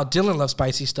 And how Dylan loves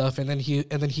spicy stuff. And then he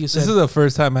said... This is the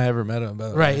first time I ever met him, by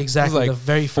the way. Right, exactly. Like the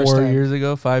very first time. 4 years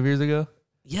ago, 5 years ago.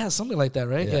 Yeah, something like that,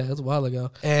 right? Yeah, it was a while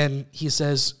ago. And he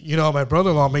says, you know, my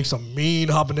brother-in-law makes a mean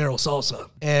habanero salsa.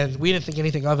 And we didn't think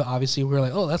anything of it, obviously. We were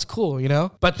like, oh, that's cool, you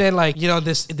know? But then, like, you know,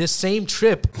 this same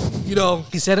trip, you know,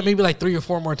 he said it maybe like 3 or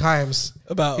 4 more times.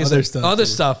 About other stuff. Other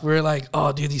stuff. We were like,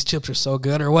 oh, dude, these chips are so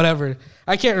good or whatever.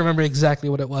 I can't remember exactly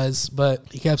what it was, but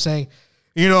he kept saying,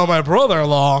 you know, my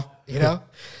brother-in-law, you know?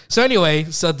 So anyway,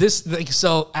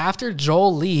 so after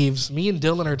Joel leaves, me and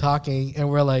Dylan are talking, and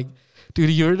we're like, dude,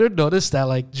 you ever noticed that,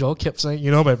 like, Joel kept saying,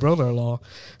 you know, my brother-in-law?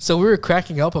 So we were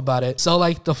cracking up about it. So,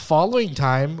 like, the following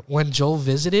time when Joel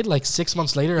visited, like, 6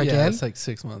 months later again. Yeah, it's like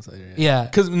 6 months later. Yeah.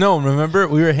 Because, remember,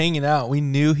 we were hanging out. We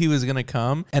knew he was going to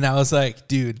come. And I was like,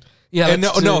 dude. Yeah. And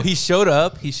no, he showed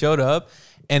up.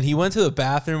 And he went to the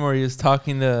bathroom where he was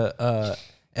talking to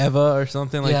Eva or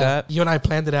something like that. You and I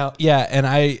planned it out. Yeah, and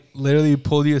I literally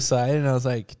pulled you aside, and I was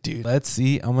like, dude, let's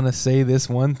see. I'm going to say this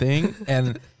one thing,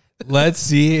 and... let's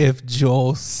see if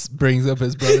Joel brings up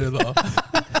his brother-in-law.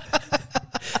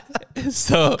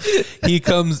 So he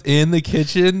comes in the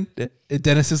kitchen.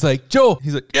 Dennis is like, Joel.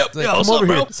 He's like, yep. Like, come over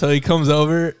here. So he comes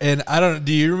over, and I don't.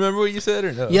 Do you remember what you said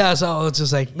or no? Yeah. So it's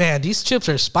just like, man, these chips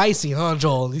are spicy, huh,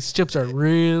 Joel? These chips are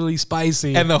really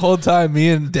spicy. And the whole time, me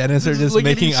and Dennis are just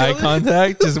making eye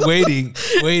contact, just waiting.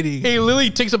 He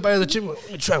literally takes a bite of the chip.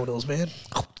 Let me try one of those, man.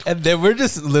 And then we're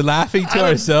just laughing to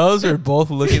ourselves. We're both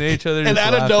looking at each other, and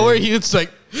out of nowhere, he's like,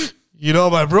 you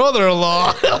know, my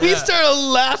brother-in-law. We started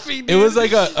laughing, dude. It was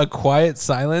like a quiet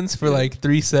silence for like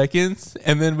 3 seconds.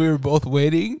 And then we were both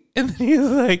waiting. And then he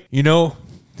was like, you know,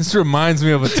 this reminds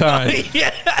me of a time.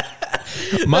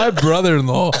 My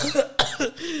brother-in-law.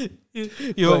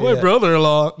 My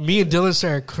brother-in-law. Me and Dylan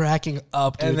started cracking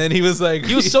up, dude. And then he was like...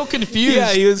 he was so confused.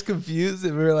 Yeah, he was confused.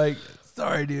 And we were like...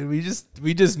 sorry, dude.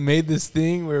 We just made this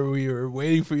thing where we were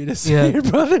waiting for you to say your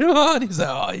brother-in-law. And he's like,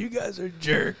 oh, you guys are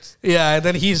jerks. Yeah, and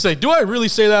then he's like, do I really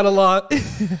say that a lot?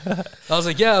 I was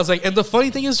like, yeah. I was like, and the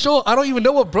funny thing is, Joel, I don't even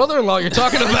know what brother-in-law you're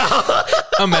talking about.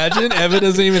 Imagine Eva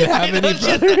doesn't even have any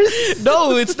brothers.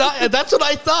 No, it's not. That's what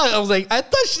I thought. I was like, I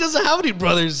thought she doesn't have any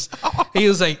brothers. And he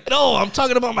was like, no, I'm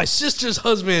talking about my sister's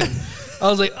husband. I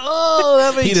was like, oh,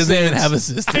 that makes sense. He doesn't even have a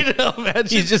sister. I know, man.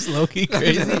 He's just low-key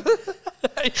crazy.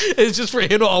 It's just for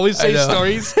him to always say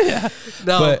stories. Yeah.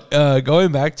 No. But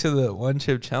going back to the one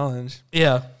chip challenge,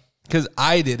 Yeah. because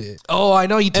I did it. Oh, I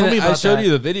know you told me about that. I showed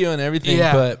you the video and everything.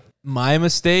 Yeah. But my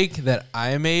mistake that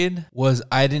I made was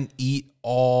I didn't eat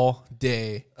all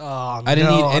day. Oh, I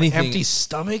didn't eat anything. Empty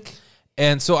stomach?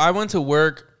 And so I went to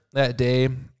work that day,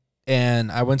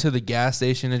 and I went to the gas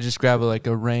station and just grabbed like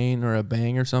a Rain or a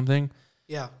Bang or something.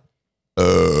 Yeah.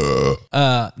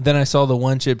 Then I saw the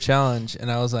one chip challenge,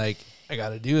 and I was like, I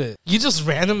gotta do it. You just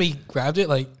randomly grabbed it?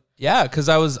 Like, Yeah, because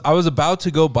I was about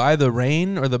to go buy the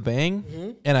Rain or the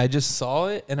Bang, and I just saw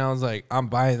it, and I was like, I'm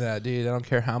buying that, dude. I don't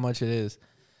care how much it is.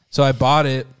 So I bought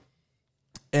it,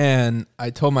 and I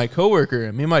told my coworker,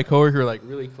 and me and my coworker are like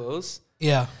really close.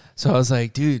 yeah. So I was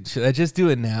like, dude, should I just do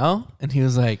it now? And he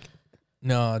was like,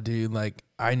 no, dude, like,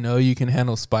 I know you can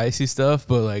handle spicy stuff,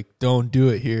 but like, don't do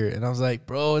it here. And I was like,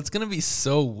 bro, it's going to be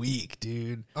so weak,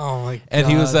 dude. Oh, my God. And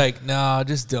he was like, no,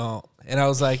 just don't. And I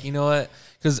was like, you know what?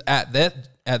 Because at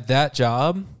that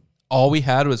job, all we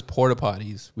had was porta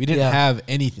potties. We didn't have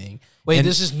anything. Wait, and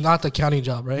this is not the county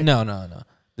job, right? No.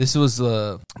 This was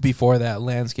before that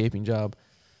landscaping job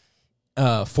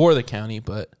for the county,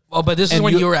 but Oh, but this is and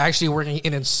when you were actually working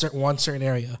in one certain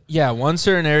area. yeah, one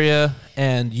certain area,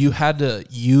 and you had to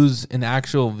use an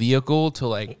actual vehicle to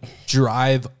like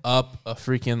drive up a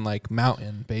freaking like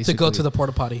mountain, basically To go to the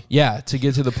porta potty. yeah, to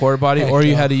get to the porta potty, Heck or you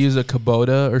yeah. had to use a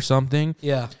Kubota or something.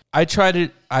 Yeah. I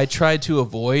tried to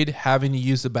avoid having to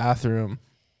use the bathroom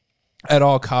at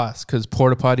all costs because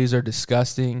porta potties are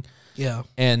disgusting. Yeah.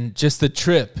 And just the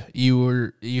trip,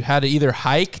 you had to either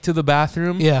hike to the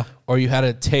bathroom, Yeah. or you had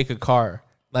to take a car.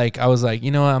 Like I was like,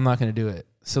 you know what, I'm not gonna do it.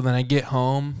 So then I get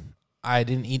home, I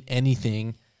didn't eat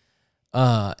anything,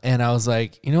 and I was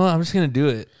like, you know what, I'm just gonna do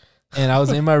it. And I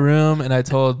was in my room, and I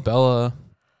told Bella,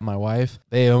 my wife,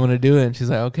 hey, I'm gonna do it, and she's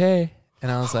like, okay. And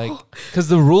I was like, because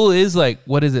the rule is like,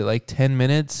 what is it, like 10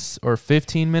 minutes or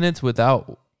 15 minutes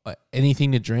without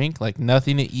anything to drink, like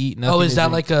nothing to eat. Nothing Oh, is to that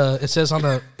drink. like it says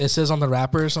on the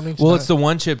wrapper or something? Well, it's the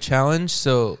one chip challenge,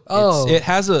 so it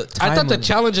has a time I thought the limit.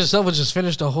 challenge itself was just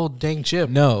finish the whole dang chip.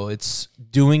 No, it's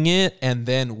doing it and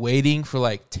then waiting for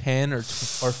like 10 or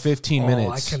 15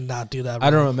 minutes. I cannot do that, bro.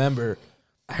 I don't remember.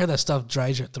 I heard that stuff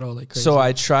dries your throat like crazy. So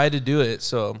I tried to do it.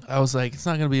 So I was like, it's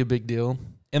not going to be a big deal.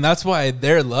 And that's why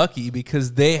they're lucky,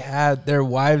 because they had their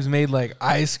wives made like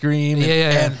ice cream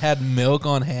and had milk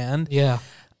on hand. Yeah.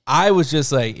 I was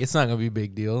just like, it's not going to be a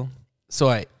big deal. So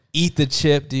I eat the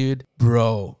chip, dude.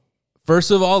 Bro,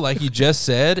 first of all, like you just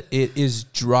said, it is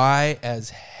dry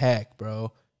as heck,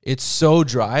 bro. It's so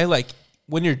dry. Like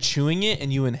when you're chewing it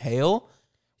and you inhale.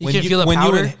 You can feel the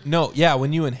powder?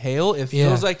 When you inhale, it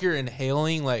feels like you're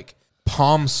inhaling like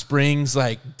Palm Springs,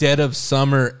 like dead of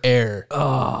summer air.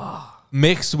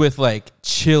 Mixed with like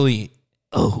chili.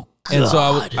 Oh, God. And so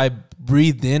I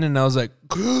breathed in and I was like,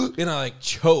 and I like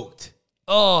choked.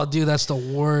 Oh, dude, that's the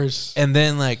worst. And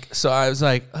then like, so I was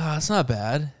like, oh, it's not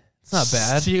bad. It's not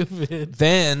bad. Stupid.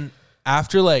 Then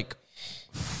after like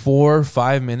 4 or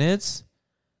 5 minutes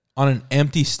on an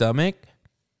empty stomach,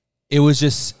 it was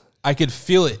just, I could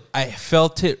feel it. I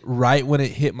felt it right when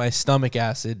it hit my stomach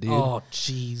acid, dude. Oh,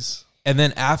 jeez. And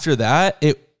then after that,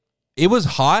 it was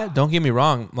hot. Don't get me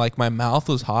wrong. Like my mouth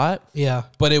was hot. Yeah.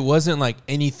 But it wasn't like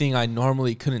anything I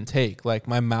normally couldn't take. Like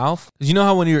my mouth, because you know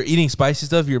how when you're eating spicy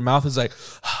stuff, your mouth is like,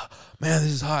 oh, man,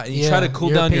 this is hot. And you try to cool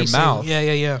down your mouth.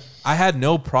 Yeah. I had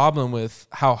no problem with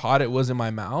how hot it was in my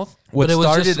mouth. What But it was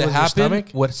started just to with your happen? stomach?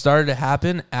 What started to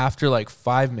happen after like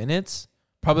 5 minutes,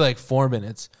 probably like 4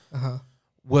 minutes,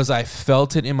 was I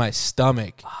felt it in my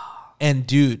stomach. And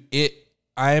dude,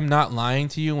 I am not lying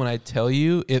to you when I tell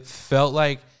you, it felt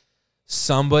like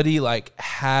somebody like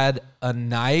had a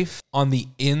knife on the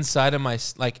inside of my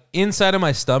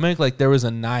stomach, like there was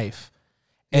a knife,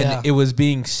 and it was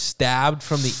being stabbed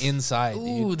from the inside.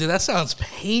 Ooh, dude, that sounds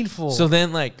painful. So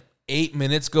then like 8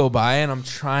 minutes go by and I'm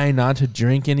trying not to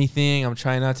drink anything. I'm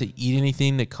trying not to eat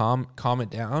anything to calm it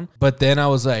down. But then I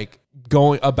was like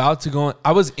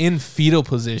I was in fetal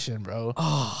position, bro.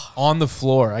 On the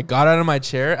floor. I got out of my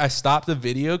chair. I stopped the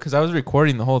video because I was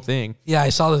recording the whole thing. Yeah, I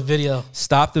saw the video.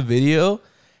 Stopped the video,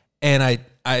 and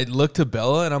I looked to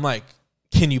Bella and I'm like,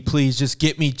 can you please just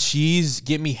get me cheese,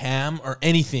 get me ham or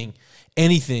anything.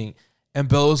 And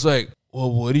Bella was like,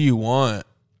 well, what do you want?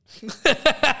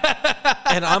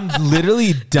 And I'm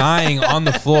literally dying on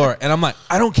the floor. And I'm like,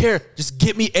 I don't care. Just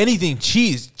get me anything.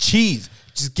 Cheese.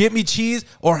 Just get me cheese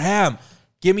or ham.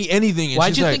 Give me anything. And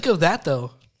Why'd she's you like, think of that,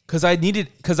 though? Because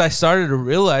I started to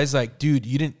realize, like, dude,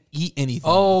 you didn't eat anything.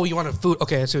 Oh, you wanted food.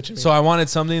 Okay, I see what you mean. So I wanted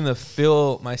something to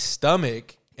fill my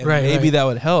stomach, and maybe that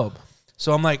would help.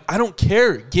 So I'm like, I don't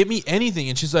care. Give me anything.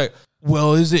 And she's like,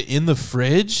 well, is it in the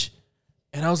fridge?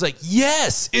 And I was like,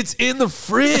 yes, it's in the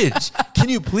fridge. Can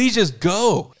you please just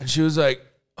go? And she was like,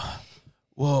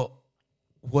 well,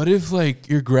 what if like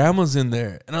your grandma's in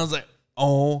there? And I was like,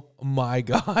 oh my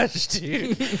gosh,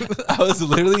 dude. I was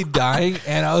literally dying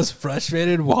and I was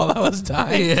frustrated while I was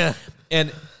dying. Yeah.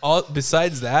 And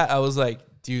besides that, I was like,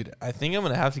 dude, I think I'm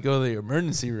going to have to go to the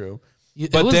emergency room.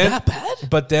 It was that bad?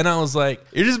 But then I was like,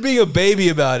 you're just being a baby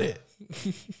about it.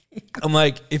 I'm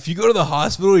like, if you go to the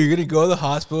hospital, you're going to go to the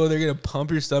hospital. They're going to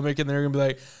pump your stomach and they're going to be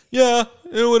like, yeah,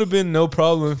 it would have been no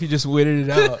problem if you just waited it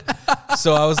out.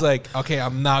 So I was like, okay,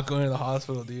 I'm not going to the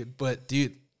hospital, dude. But,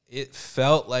 dude, it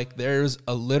felt like there's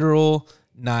a literal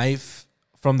knife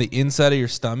from the inside of your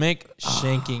stomach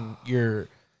shanking your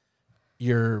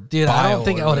dude, I don't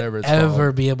think I would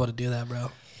ever be able to do that,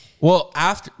 bro. Well,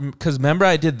 because remember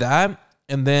I did that,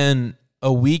 and then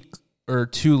a week or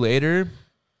two later,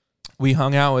 we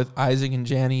hung out with Isaac and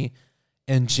Janny,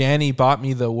 and Janny bought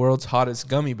me the world's hottest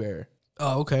gummy bear.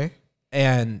 Oh, okay.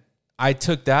 And I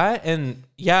took that, and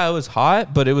yeah, it was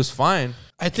hot, but it was fine.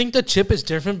 I think the chip is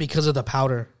different because of the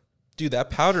powder. Dude,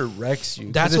 that powder wrecks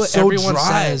you. That's what everyone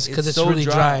says, because it's really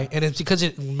dry. And it's because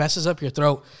it messes up your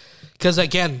throat. Because,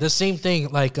 again, the same thing,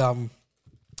 like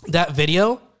that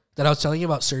video that I was telling you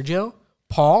about Sergio,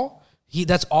 Paul,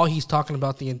 that's all he's talking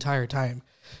about the entire time.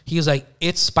 He was like,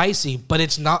 it's spicy, but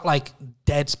it's not like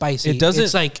dead spicy. It doesn't.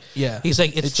 It's like, yeah. He's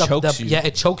like, it chokes you. Yeah,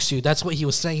 it chokes you. That's what he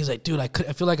was saying. He's like, dude, I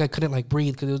feel like I couldn't like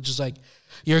breathe because it was just like,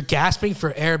 you're gasping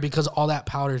for air because all that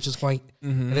powder is just going,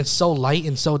 and it's so light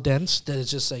and so dense that it's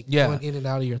just like going in and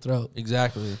out of your throat.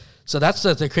 Exactly. So that's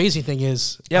the crazy thing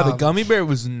is. Yeah, the gummy bear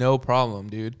was no problem,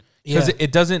 dude. Because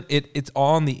it doesn't, it's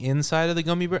all on the inside of the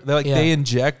gummy bear. They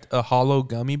inject a hollow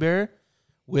gummy bear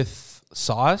with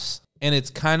sauce. And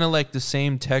it's kind of like the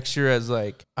same texture as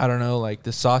like, I don't know, like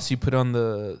the sauce you put on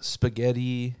the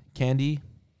spaghetti candy.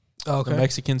 Oh, okay. The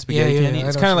Mexican spaghetti candy.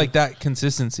 It's kind of like that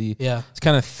consistency. Yeah. It's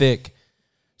kind of thick.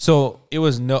 So it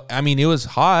was it was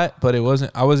hot, but I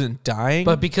wasn't dying.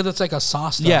 But because it's like a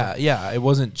sauce though. Yeah. It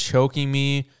wasn't choking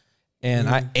me. And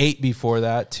I ate before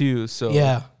that too. So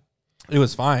yeah, it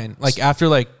was fine. Like after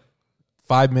like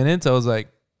 5 minutes, I was like,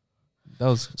 that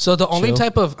was so the only chill.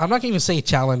 type of, I'm not going to say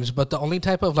challenge, but the only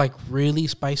type of like really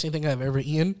spicy thing I've ever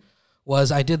eaten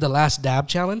was I did the last dab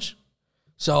challenge.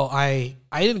 So I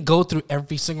didn't go through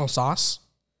every single sauce,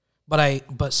 but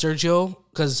Sergio,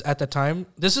 because at the time,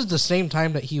 this is the same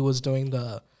time that he was doing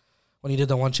when he did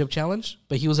the one chip challenge,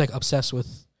 but he was like obsessed with,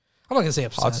 I'm not going to say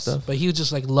obsessed, hot stuff. But he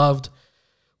just like loved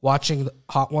watching the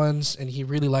hot ones, and he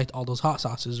really liked all those hot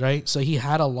sauces, right? So he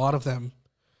had a lot of them,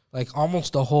 like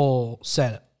almost the whole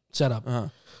setup.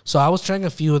 So I was trying a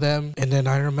few of them, and then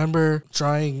I remember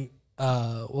trying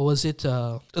what was it?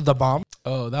 The bomb.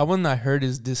 Oh, that one I heard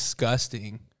is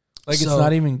disgusting. Like it's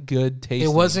not even good tasting.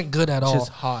 It wasn't good at all. Just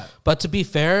hot. But to be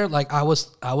fair, like I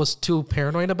was too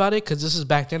paranoid about it because this is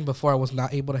back then before I was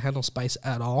not able to handle spice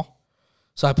at all.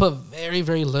 So I put very,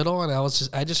 very little, and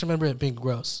I just remember it being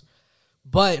gross.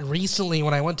 But recently,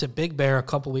 when I went to Big Bear a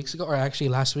couple weeks ago, or actually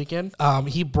last weekend,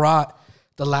 he brought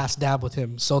the last dab with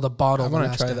him. So the bottle. I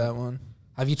want to try that one.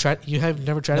 Have you tried? You have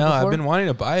never tried it before? before? No, I've been wanting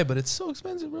to buy it, but it's so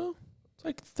expensive, bro. It's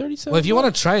like $37. Well, if you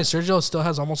want to try it, Sergio still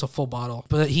has almost a full bottle,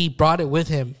 but he brought it with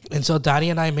him. And so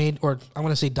Dottie and I made, or I'm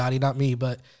going to say Dottie, not me,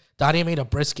 but Dottie made a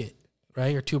brisket,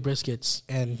 right? Or 2 briskets.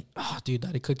 And dude,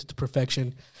 Dottie cooked it to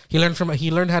perfection. He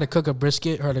learned how to cook a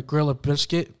brisket or to grill a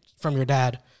brisket from your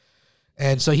dad.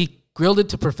 And so he grilled it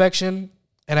to perfection.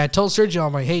 And I told Sergio,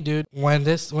 I'm like, hey, dude, when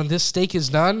this steak is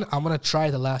done, I'm going to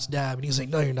try the last dab. And he's like,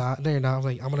 no, you're not. No, you're not. I'm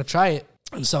like, I'm going to try it.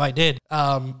 And so I did.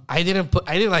 I didn't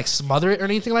like smother it or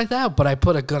anything like that, but I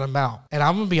put a good amount. And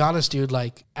I'm going to be honest, dude,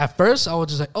 like at first I was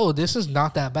just like, oh, this is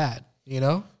not that bad, you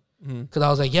know? Because I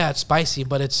was like, yeah, it's spicy,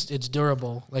 but it's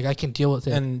durable. Like I can deal with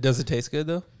it. And does it taste good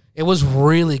though? It was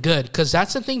really good. Because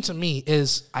that's the thing to me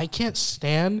is I can't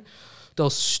stand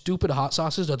those stupid hot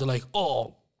sauces that they're like,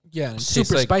 oh, yeah,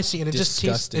 super spicy, and it just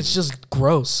tastes. It's just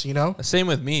gross, you know. Same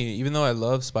with me. Even though I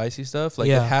love spicy stuff, like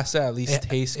it has to at least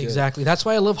taste good. Exactly. That's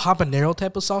why I love habanero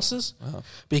type of sauces,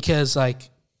 because like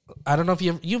I don't know if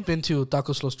you've been to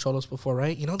Tacos Los Cholos before,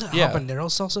 right? You know the habanero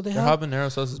salsa they have.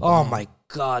 Habanero sauce is bomb. Oh my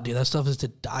god, dude, that stuff is to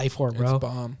die for, bro. It's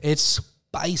bomb. It's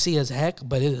spicy as heck,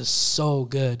 but it is so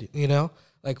good. You know,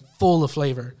 like full of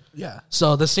flavor. Yeah.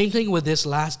 So the same thing with this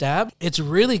last dab. It's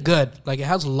really good. Like it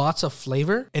has lots of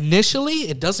flavor. Initially,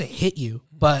 it doesn't hit you,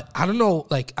 but I don't know.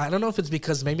 Like I don't know if it's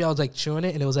because maybe I was like chewing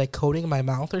it and it was like coating my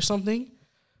mouth or something.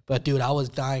 But dude, I was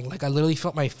dying. Like I literally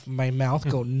felt my mouth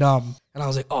go numb, and I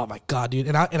was like, oh my god, dude.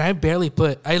 And I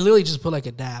literally just put like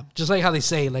a dab, just like how they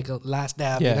say like a last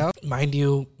dab. You know, mind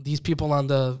you, these people on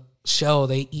the show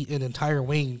they eat an entire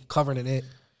wing covered in it.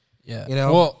 Yeah. You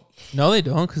know? Well, no, they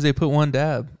don't because they put one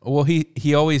dab. Well,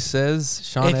 he always says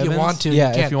Sean If Evans. you want to, yeah.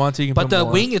 you can. If you want to, you can. But put the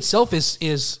more. wing itself is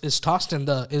tossed in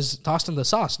the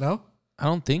sauce. No. I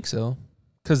don't think so,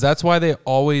 because that's why they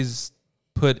always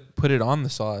put it on the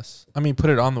sauce. I mean, put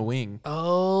it on the wing.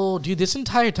 Oh, dude! This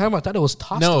entire time I thought it was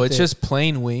tossed. No, up it's there. just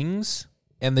plain wings,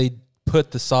 and they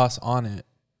put the sauce on it.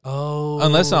 Oh,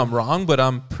 Unless I'm wrong, but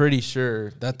I'm pretty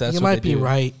sure that's you what might they be do.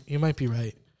 right. You might be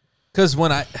right. Because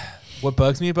what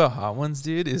bugs me about Hot Ones,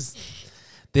 dude, is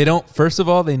they don't. First of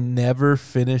all, they never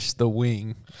finish the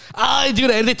wing. Ah,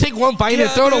 dude, and they take one bite and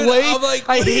throw it away. I'm like,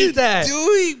 I what are you hate that.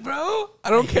 doing, bro?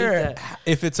 I don't hate care that.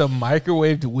 if it's a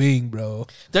microwaved wing, bro.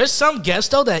 There's some guests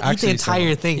though that eat the Actually,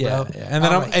 entire some- thing, yeah, bro. yeah. And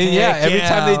then like, every heck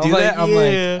time they yeah. do that, I'm yeah.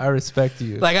 like, I respect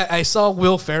you. Like I saw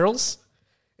Will Ferrell's,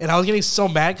 and I was getting so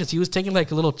mad because he was taking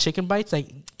like little chicken bites, like,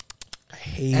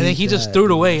 and then he just threw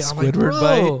it away. I'm like, Squidward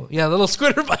bro, bite. yeah, the little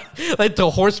Squidward bite, like the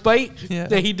horse bite Yeah.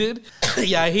 that he did.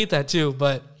 Yeah, I hate that too.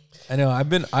 But I know.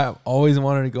 I've always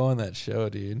wanted to go on that show,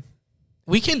 dude.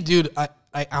 we can, dude.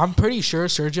 I'm pretty sure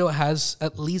Sergio has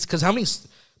at least, because how many?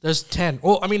 There's 10.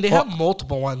 Well, I mean they have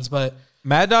multiple ones, but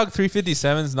Mad Dog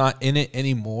 357 is not in it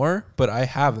anymore, but I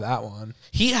have that one.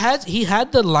 he had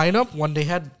the lineup when they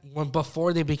had when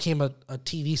before they became a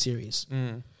TV series.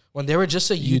 When they were just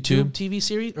a YouTube TV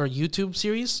series or YouTube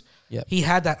series, Yep. he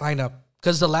had that lineup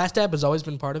because the Last Dab has always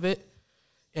been part of it,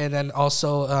 and then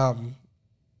also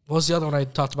what was the other one I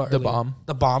talked about? The earlier? Bomb.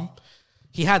 The Bomb.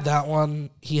 He had that one.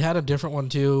 He had a different one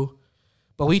too,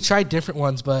 but we tried different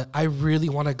ones. But I really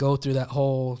want to go through that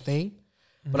whole thing,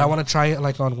 but I want to try it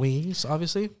like on wings,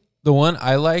 obviously. The one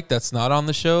I like that's not on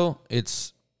the show,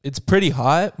 it's pretty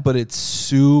hot, but it's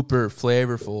super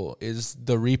flavorful, is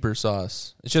the Reaper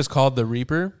sauce. It's just called the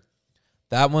Reaper.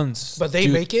 That one's... But they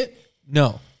dude, make it.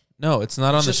 No, it's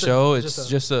not on the just a- show. just It's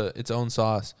a- just its own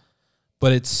sauce.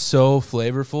 But it's so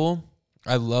flavorful.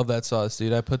 I love that sauce,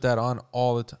 dude. I put that on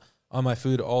all the time, on my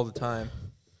food all the time.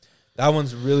 That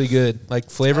one's really good. Like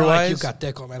flavor-wise. I like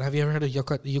Yucateco, man. Have you ever heard of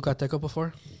Yucateco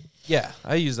before? Yeah,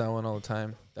 I use that one all the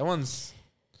time. That one's...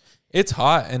 It's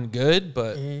hot and good,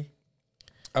 but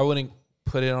I wouldn't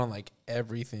put it on like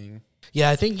everything. Yeah,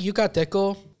 I think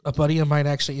Yucateco, a buddy of mine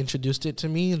actually introduced it to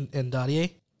me in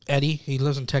Dadie. Eddie, he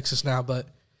lives in Texas now, but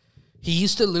he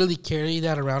used to literally carry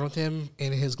that around with him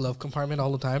in his glove compartment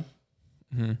all the time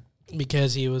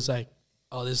because he was like,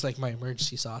 oh, this is like my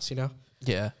emergency sauce, you know?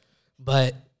 Yeah.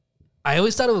 But I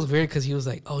always thought it was weird because he was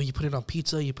like, oh, you put it on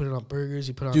pizza, you put it on burgers,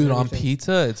 you put it on Dude, on everything.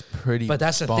 pizza, it's pretty But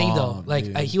that's the thing, though. bomb, Like,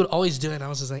 dude. he would always do it, and I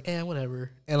was just like,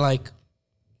 whatever. And, like,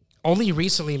 only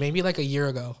recently, maybe like a year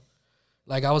ago,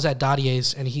 like, I was at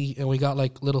Dadie's, and we got,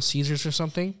 like, Little Caesars or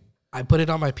something. I put it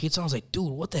on my pizza. I was like, dude,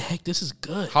 what the heck? This is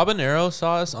good. Habanero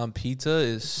sauce on pizza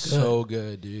is so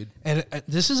good, dude. And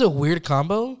this is a weird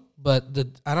combo, but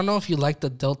I don't know if you like the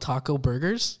Del Taco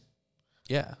burgers.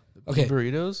 Yeah. The Okay. beef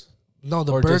burritos? No,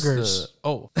 the Or just burgers.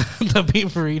 the The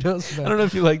beef burritos. I don't know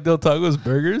if you like Del Taco's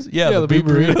burgers. Yeah, the beef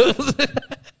beef burritos.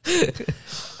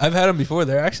 I've had them before.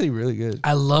 They're actually really good.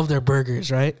 I love their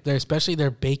burgers, right? They're especially their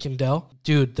bacon Del.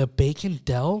 Dude, the bacon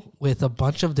Del with a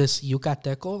bunch of this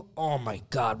Yucateco. Oh my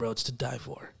God, bro. It's to die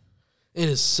for. It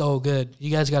is so good. You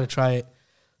guys got to try it.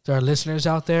 To our listeners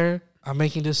out there, I'm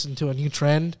making this into a new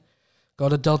trend. Go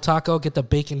to Del Taco, get the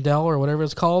bacon Del or whatever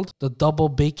it's called. The double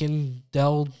bacon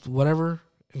Del, whatever,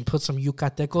 and put some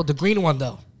Yucateco. The green one,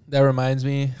 though. That reminds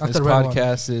me, Not this the red one.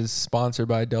 podcast is sponsored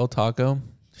by Del Taco.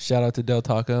 Shout out to Del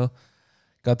Taco.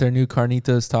 Got their new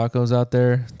carnitas tacos out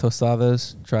there,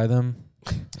 tostadas. Try them.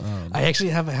 I actually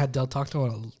haven't had Del Taco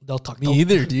Me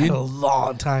either, dude. in a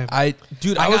long time. I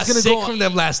I was got gonna sick go. from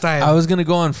them last time. I was gonna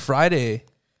go on Friday,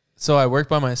 so I worked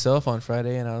by myself on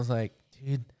Friday, and I was like,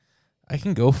 dude, I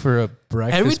can go for a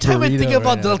breakfast. Every time I burrito think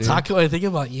about right Del now, dude. Taco, I think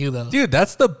about you, though. Dude,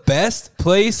 that's the best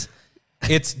place.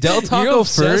 It's Del You're Taco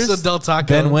obsessed first, with Del Taco.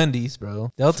 then Wendy's,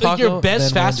 bro. Del Think Taco. your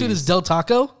best then fast food Wendy's. is Del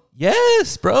Taco?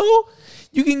 Yes, bro.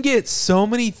 You can get so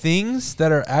many things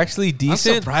that are actually I'm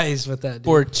decent surprised with that, dude.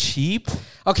 or cheap.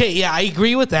 Okay, yeah, I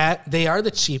agree with that. They are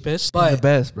the cheapest, They're the but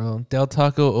best, bro. Del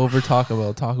Taco over Taco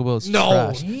Bell. Taco Bell is no,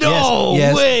 trash. no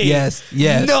yes, way.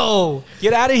 Yes. No.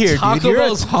 Get out of here, Taco dude. You're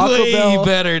Bell's a Taco way Bell.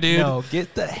 better, dude. No,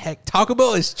 get the heck. Taco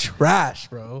Bell is trash,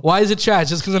 bro. Why is it trash?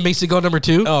 Just because it makes it go number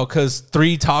 2? Oh, because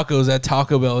 3 tacos at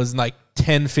Taco Bell is like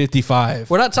 $10.55.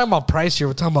 We're not talking about price here.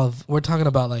 We're talking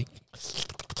about like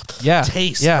Yeah,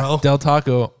 taste, yeah. bro. Del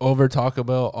Taco over Taco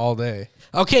Bell all day.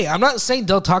 Okay, I'm not saying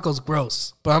Del Taco's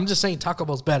gross, but I'm just saying Taco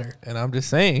Bell's better. And I'm just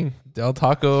saying, Del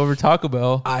Taco over Taco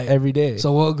Bell every day.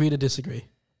 So we'll agree to disagree.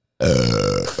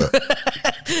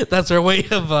 That's our way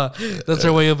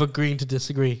of agreeing to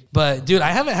disagree. But dude, I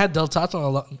haven't had Del Taco in a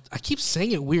lot. I keep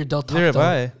saying it weird, Del Taco. Neither have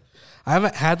I. I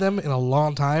haven't had them in a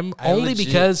long time. I Only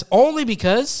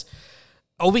because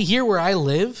over here where I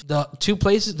live, the two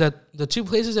places that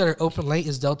are open late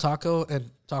is Del Taco and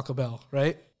Taco Bell,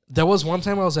 right? There was one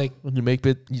time I was like, When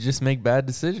you just make bad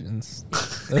decisions.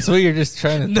 That's what you're just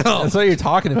trying to. No. That's what you're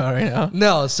talking about right now.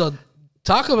 no. So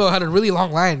Taco Bell had a really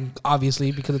long line,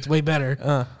 obviously, because it's way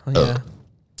better. Yeah.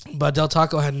 But Del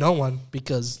Taco had no one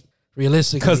because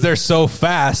realistically, Because they're so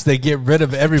fast, they get rid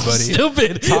of everybody.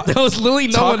 stupid. There was literally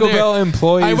no one Taco there. Bell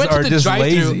employees are just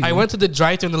lazy. I went to the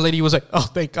drive-thru and the lady was like, "Oh,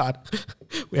 thank God,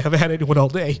 we haven't had anyone all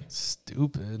day."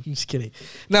 Stupid. I'm just kidding.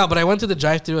 No, but I went to the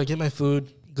drive-thru. I get my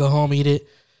food, go home, eat it.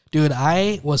 Dude,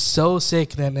 I was so sick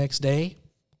that next day.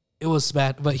 It was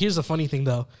bad. But here's the funny thing,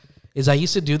 though, is I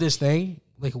used to do this thing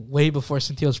like way before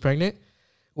Cynthia was pregnant,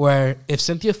 where if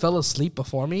Cynthia fell asleep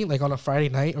before me, like on a Friday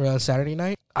night or a Saturday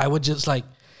night, I would just like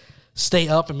stay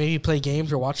up and maybe play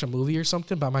games or watch a movie or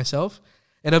something by myself.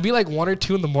 And it'll be like 1 or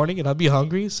 2 in the morning and I'd be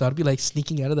hungry. So I'd be like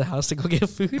sneaking out of the house to go get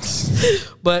food.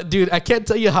 But dude, I can't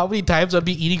tell you how many times I'd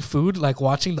be eating food, like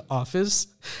watching The Office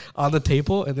on the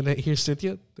table. And then I hear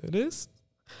Cynthia, there it is.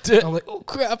 I'm like, oh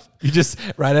crap. You just,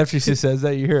 right after she says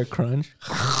that, you hear a crunch.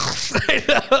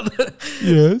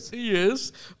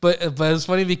 Yes. But it's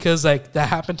funny because like that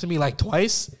happened to me like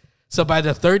twice. So by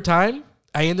the third time,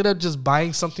 I ended up just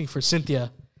buying something for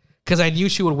Cynthia because I knew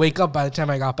she would wake up by the time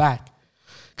I got back.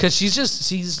 Because she's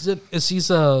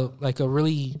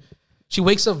she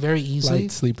wakes up very easily.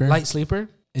 Light sleeper.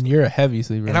 And you're a heavy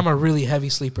sleeper. And I'm a really heavy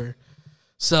sleeper.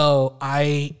 So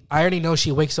I already know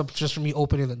she wakes up just from me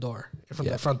opening the door, from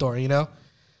the front door, you know?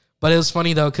 But it was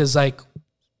funny though, because like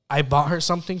I bought her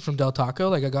something from Del Taco.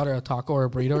 Like I got her a taco or a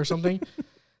burrito or something.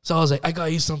 So I was like, I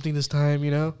got you something this time, you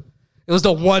know? It was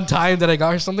the one time that I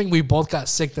got her something. We both got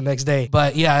sick the next day.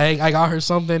 But yeah, I got her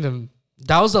something. And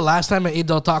that was the last time I ate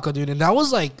Del Taco, dude. And that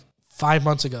was like 5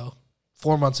 months ago,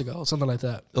 4 months ago, something like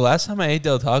that. The last time I ate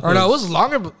Del Taco. Or no, it was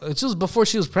longer. It's just before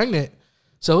she was pregnant.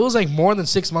 So it was like more than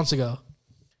 6 months ago.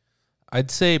 I'd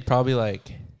say probably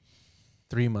like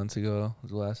 3 months ago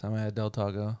was the last time I had Del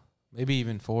Taco. Maybe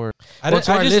even 4.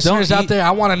 To our listeners out there,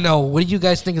 I want to know, what do you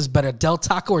guys think is better, Del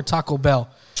Taco or Taco Bell?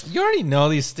 You already know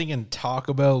these stinking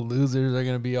Taco Bell losers are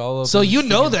going to be all over. So you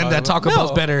know then that Taco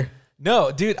Bell's better. No,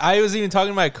 dude, I was even talking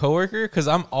to my coworker because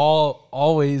I'm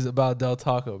always about Del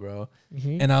Taco, bro.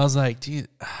 Mm-hmm. And I was like, dude,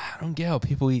 I don't get how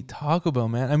people eat Taco Bell,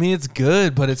 man. I mean, it's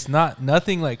good, but it's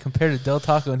nothing like compared to Del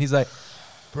Taco. And he's like,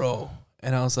 bro.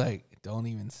 And I was like, don't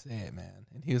even say it, man.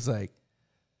 And he was like,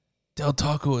 Del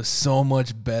Taco is so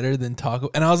much better than Taco.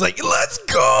 And I was like, let's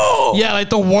go. Yeah, like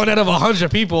the 1 out of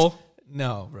 100 people.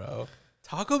 No, bro.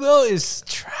 Taco Bell is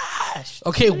trash.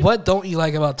 Okay, what don't you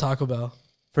like about Taco Bell?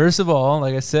 First of all,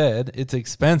 like I said, it's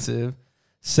expensive.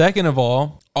 Second of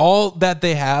all that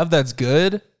they have that's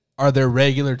good are their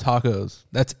regular tacos.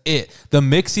 That's it. The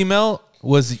Mixie Melt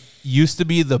used to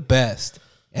be the best,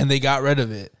 and they got rid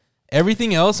of it.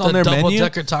 Everything else on their menu, the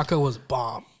double-decker taco was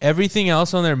bomb. Everything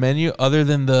else on their menu, other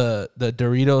than the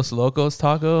Doritos Locos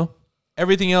taco,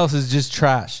 everything else is just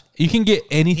trash. You can get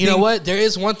anything. You know what? There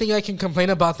is one thing I can complain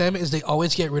about them is they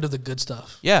always get rid of the good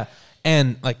stuff. Yeah,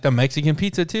 and like the Mexican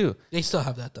pizza too. They still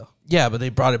have that though. Yeah, but they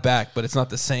brought it back, but it's not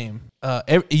the same.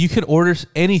 You can order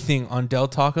anything on Del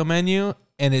Taco menu,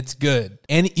 and it's good.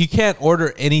 And you can't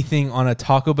order anything on a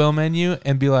Taco Bell menu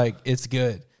and be like, it's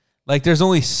good. Like, there's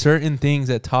only certain things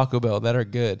at Taco Bell that are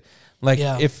good. Like,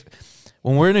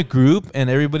 when we're in a group and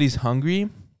everybody's hungry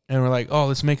and we're like, oh,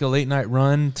 let's make a late night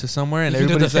run to somewhere, and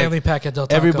everybody's like, family pack at Del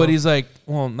Taco. Everybody's like,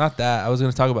 well, not that. I was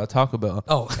going to talk about Taco Bell.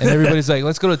 Oh, and everybody's like,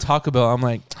 let's go to Taco Bell. I'm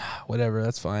like, whatever,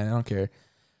 that's fine. I don't care.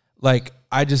 Like,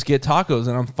 I just get tacos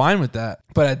and I'm fine with that.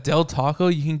 But at Del Taco,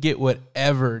 you can get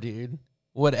whatever, dude.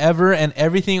 Whatever, and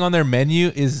everything on their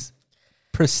menu is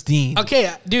pristine. Okay,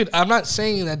 dude, I'm not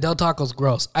saying that Del Taco's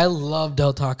gross. I love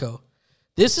Del Taco.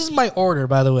 This is my order,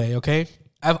 by the way, okay?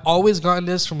 I've always gotten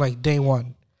this from like day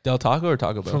one. Del Taco or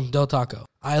Taco Bell? From Del Taco.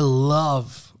 I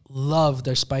love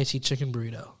their spicy chicken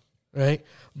burrito, right?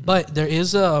 But there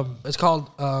is it's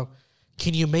called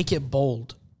Can You Make It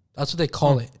Bold? That's what they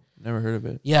call it. Never heard of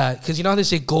it. Yeah, because you know how they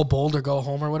say go bold or go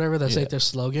home or whatever? That's like their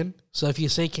slogan. So if you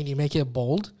say, can you make it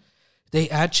bold? They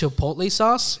add chipotle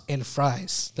sauce and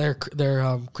fries. They're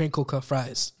crinkle cut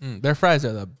fries. Their fries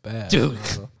are the best. Dude,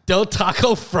 Del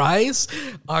Taco fries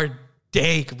are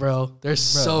dank, bro. They're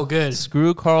so good.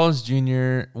 Screw Carl's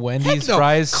Jr. Wendy's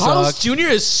fries Carl's suck. Jr.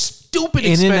 is stupid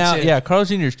expensive. In-N-Out, yeah, Carl's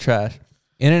Jr. is trash.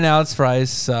 In-N-Out's fries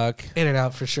suck.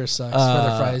 In-N-Out for sure sucks for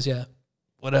their fries, yeah.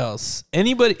 What else?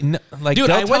 Anybody like Dude,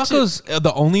 Del Taco's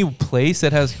the only place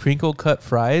that has crinkle cut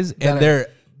fries, and they're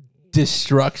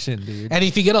destruction, dude. And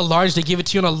if you get a large, they give it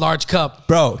to you in a large cup.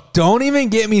 Bro, don't even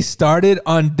get me started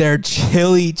on their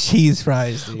chili cheese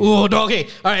fries, dude. Ooh, no, okay.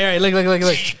 All right. Look.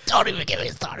 Don't even get me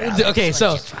started. Okay,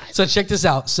 so check this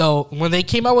out. So when they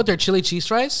came out with their chili cheese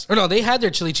fries, or no, they had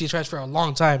their chili cheese fries for a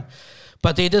long time,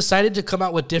 but they decided to come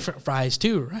out with different fries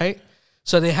too, right?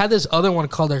 So they had this other one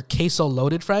called their queso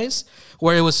loaded fries,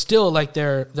 where it was still like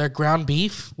their ground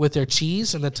beef with their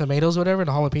cheese and the tomatoes, whatever, and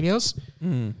the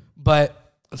jalapenos. But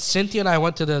Cynthia and I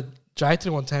went to the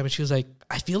drive-thru one time, and she was like,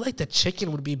 I feel like the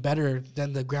chicken would be better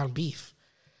than the ground beef.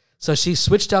 So she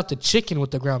switched out the chicken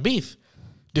with the ground beef.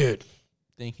 Dude.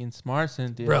 Thinking smart,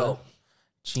 Cynthia. Bro.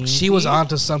 Cheesy. She was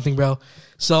onto something, bro.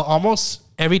 So almost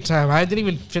every time, I didn't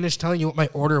even finish telling you what my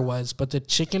order was, but the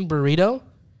chicken burrito,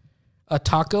 a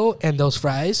taco, and those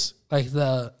fries,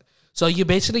 so you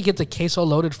basically get the queso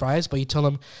loaded fries, but you tell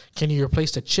them, can you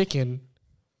replace the chicken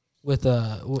with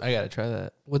I gotta try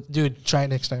that. Dude, try it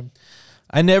next time.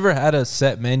 I never had a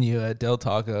set menu at Del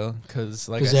Taco because,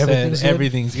 like I said,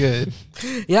 everything's good.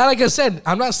 Yeah, like I said,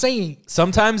 I'm not saying.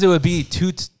 Sometimes it would be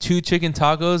two chicken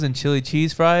tacos and chili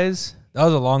cheese fries. That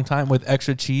was a long time with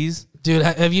extra cheese. Dude,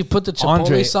 have you put the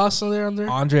Chipotle sauce on there?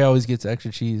 Andre always gets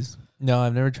extra cheese. No,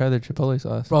 I've never tried their Chipotle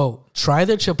sauce. Bro, try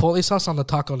their Chipotle sauce on the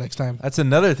taco next time. That's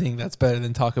another thing that's better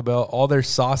than Taco Bell. All their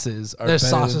sauces are better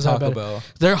than Taco Bell.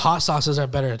 Their hot sauces are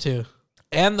better too.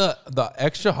 And the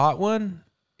extra hot one,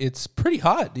 it's pretty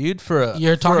hot, dude.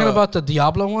 You're talking about the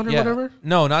Diablo one or whatever?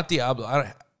 No, not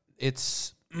Diablo.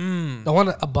 It's the one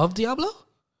above Diablo?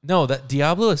 No, that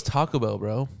Diablo is Taco Bell,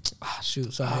 bro. Ah,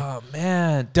 shoot, sorry. Oh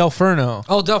man, Del Ferno.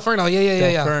 Oh, Del Ferno, yeah.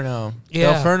 Del Ferno.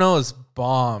 Yeah. Del Ferno is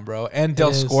bomb, bro. And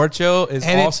Del Scorcho is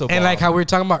also bomb. And like how we were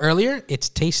talking about earlier, it's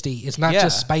tasty. It's not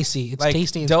just spicy. It's like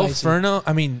tasty and Del spicy. Ferno,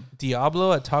 I mean,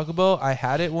 Diablo at Taco Bell, I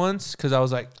had it once because I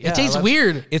was like, it tastes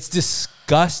weird. It's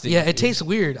disgusting. Yeah, it tastes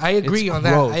weird. I agree on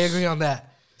that.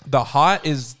 The hot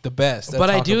is the best.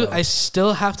 But I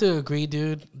still have to agree,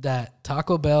 dude, that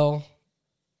Taco Bell.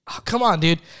 Oh, come on,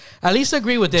 dude. At least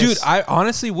agree with this. Dude, I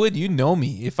honestly would. You know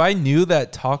me. If I knew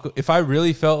that if I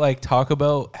really felt like Taco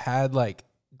Bell had like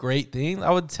great things,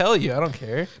 I would tell you. I don't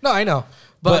care. No, I know.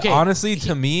 But honestly,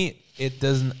 to me, it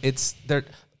doesn't. It's their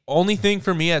only thing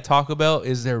for me at Taco Bell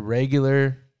is their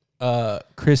regular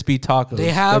crispy tacos.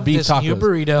 They have beef this tacos. new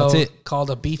burrito That's it.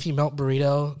 called a beefy melt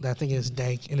burrito. That thing is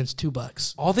dank, and it's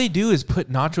 $2. All they do is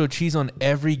put nacho cheese on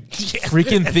every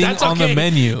freaking thing on the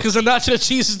menu. Because the nacho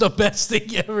cheese is the best thing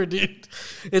ever, dude.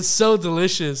 It's so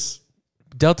delicious.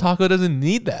 Del Taco doesn't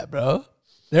need that, bro.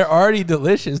 They're already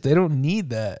delicious. They don't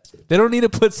need that. They don't need to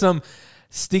put some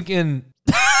stinking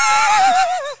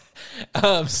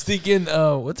what's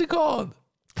it called?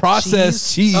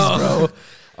 Processed cheese, bro.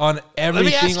 On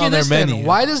everything on their menu. Then.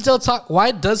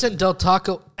 Why doesn't Del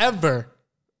Taco ever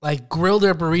like grill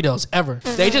their burritos ever?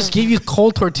 They just give you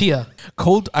cold tortilla.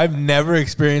 I've never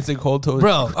experienced a cold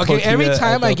tortilla. Bro, okay, every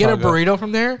time I get a burrito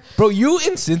from there. Bro, you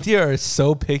and Cynthia are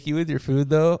so picky with your food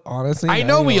though, honestly. I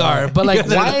know we are, but like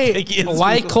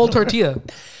why cold tortilla?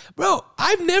 Bro,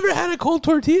 I've never had a cold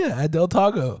tortilla at Del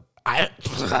Taco. I've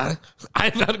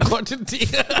had a cold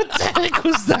tortilla. What the heck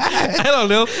was that? I don't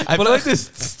know. I feel like this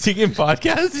stinking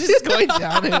podcast is just going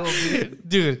downhill,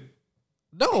 dude.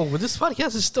 No, but this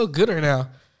podcast is still good right now.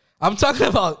 I'm talking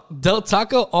about Del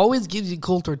Taco always gives you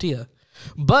cold tortilla.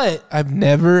 But I've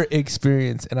never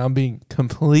experienced, and I'm being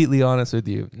completely honest with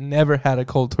you, never had a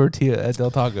cold tortilla at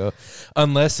Del Taco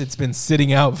unless it's been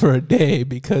sitting out for a day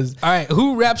because... All right,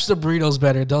 who wraps the burritos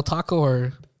better, Del Taco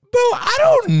or... Bro, I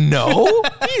don't know.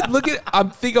 I'm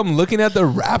looking at the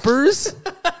wrappers.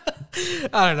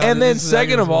 I don't know. And then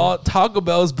second of all, Taco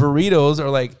Bell's burritos are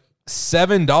like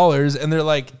 $7 and they're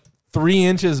like 3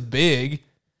 inches big.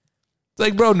 It's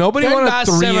like, bro, nobody want a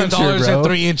 3 incher, bro.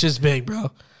 3 inches big,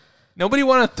 bro. Nobody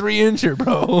want a 3 incher,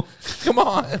 bro. Come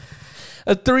on.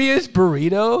 A 3-inch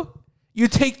burrito, you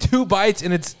take 2 bites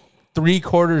and it's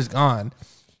 3/4 gone.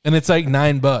 And it's like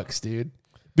 $9, dude.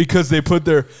 Because they put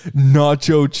their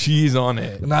nacho cheese on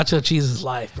it. Nacho cheese is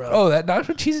life, bro. Oh, that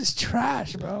nacho cheese is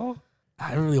trash, bro.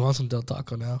 I really want some Del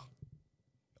Taco now.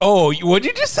 Oh, what'd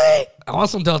you just say? I want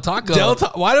some Del Taco.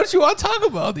 Why don't you want Taco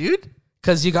Bell, dude?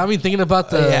 Because you got me thinking about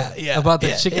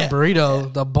the chicken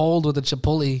burrito, the bold with the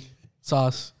chipotle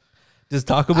sauce. Does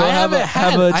Taco Bell have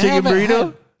a chicken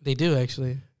burrito? They do,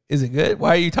 actually. Is it good?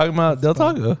 Why are you talking about Del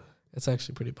Taco? It's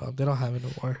actually pretty bomb. They don't have it no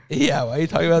more. Yeah, why are you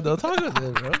talking about Del Taco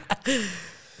then, bro?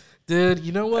 Dude,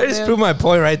 you know what? I just proved my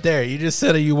point right there. You just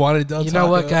said you wanted Del Taco. You know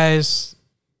what, guys?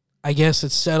 I guess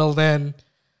it's settled then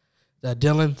that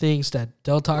Dylan thinks that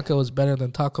Del Taco is better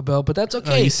than Taco Bell, but that's okay.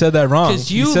 No, you said that wrong. Because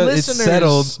you said listeners, it's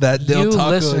settled that Del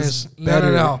Taco is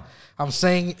better. No. I'm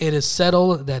saying it is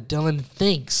settled that Dylan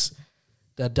thinks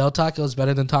that Del Taco is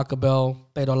better than Taco Bell,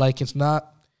 pero like it's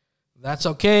not, that's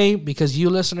okay because you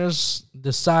listeners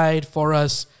decide for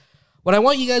us. What I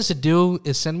want you guys to do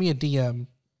is send me a DM,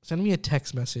 send me a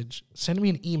text message, send me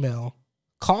an email,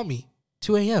 call me,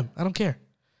 2 a.m. I don't care.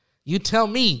 You tell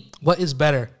me what is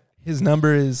better. His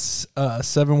number is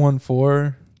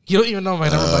 714. You don't even know my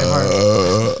number by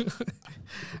heart.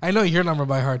 I know your number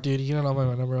by heart, dude. You don't know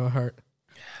my number by heart.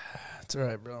 That's all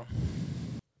right, bro.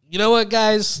 You know what,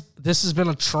 guys? This has been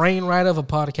a train ride of a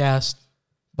podcast,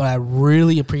 but I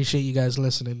really appreciate you guys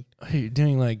listening. Are you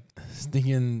doing like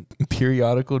stinking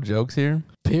periodical jokes here?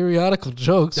 Periodical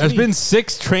jokes. There's been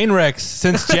 6 train wrecks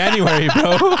since January,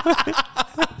 bro.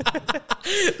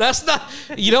 That's not,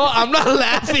 you know, I'm not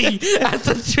laughing at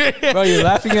the train. Bro, you're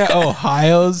laughing at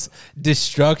Ohio's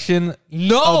destruction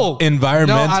of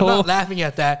environmental. No, I'm not laughing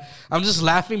at that. I'm just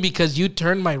laughing because you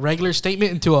turned my regular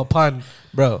statement into a pun.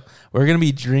 Bro, we're going to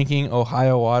be drinking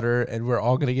Ohio water and we're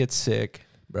all going to get sick,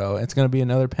 bro. It's going to be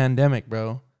another pandemic,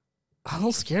 bro.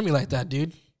 Don't scare me like that,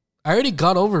 dude. I already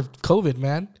got over COVID,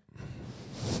 man.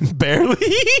 Barely.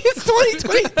 It's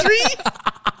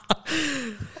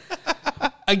 2023.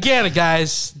 Again,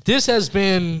 guys, this has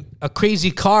been a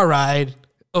crazy car ride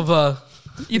of a...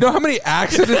 You know how many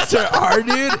accidents there are,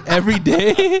 dude? Every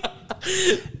day?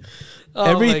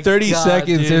 Every 30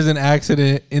 seconds, dude. There's an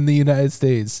accident in the United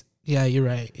States. Yeah, you're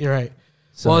right. You're right.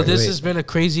 Sorry, this has been a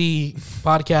crazy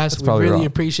podcast. We really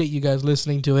appreciate you guys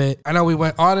listening to it. I know we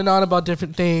went on and on about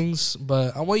different things,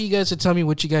 but I want you guys to tell me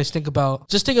what you guys think about.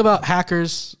 Just think about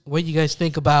hackers, what you guys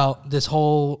think about this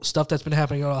whole stuff that's been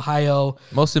happening in Ohio.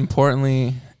 Most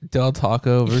importantly, Del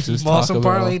Taco versus Taco Bell. Most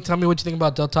importantly, tell me what you think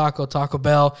about Del Taco, Taco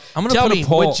Bell. I'm gonna tell me,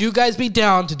 would you guys be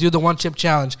down to do the one chip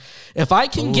challenge? If I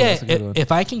can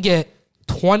get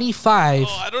 25.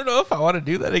 I don't know if I want to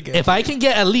do that again. If I can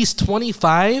get at least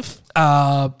 25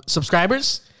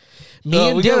 subscribers, we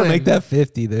gotta make that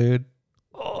 50, dude.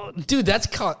 Oh, dude,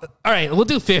 all right. We'll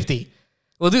do 50.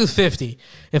 We'll do 50.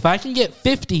 If I can get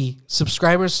 50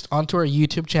 subscribers onto our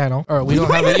YouTube channel, or we don't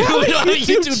have a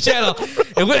YouTube channel.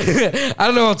 I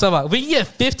don't know what I'm talking about. If we can get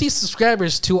 50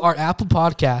 subscribers to our Apple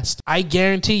podcast, I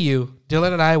guarantee you,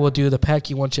 Dylan and I will do the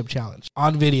Packy One Chip Challenge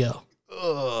on video.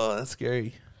 Oh, that's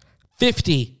scary.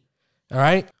 50. All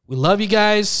right. We love you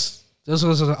guys. This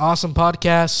was an awesome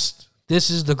podcast. This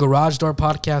is the Garage Door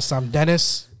Podcast. I'm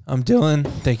Dennis. I'm Dylan.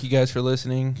 Thank you guys for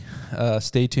listening.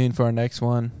 Stay tuned for our next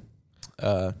one.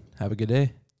 Have a good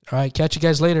day. All right. Catch you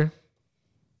guys later.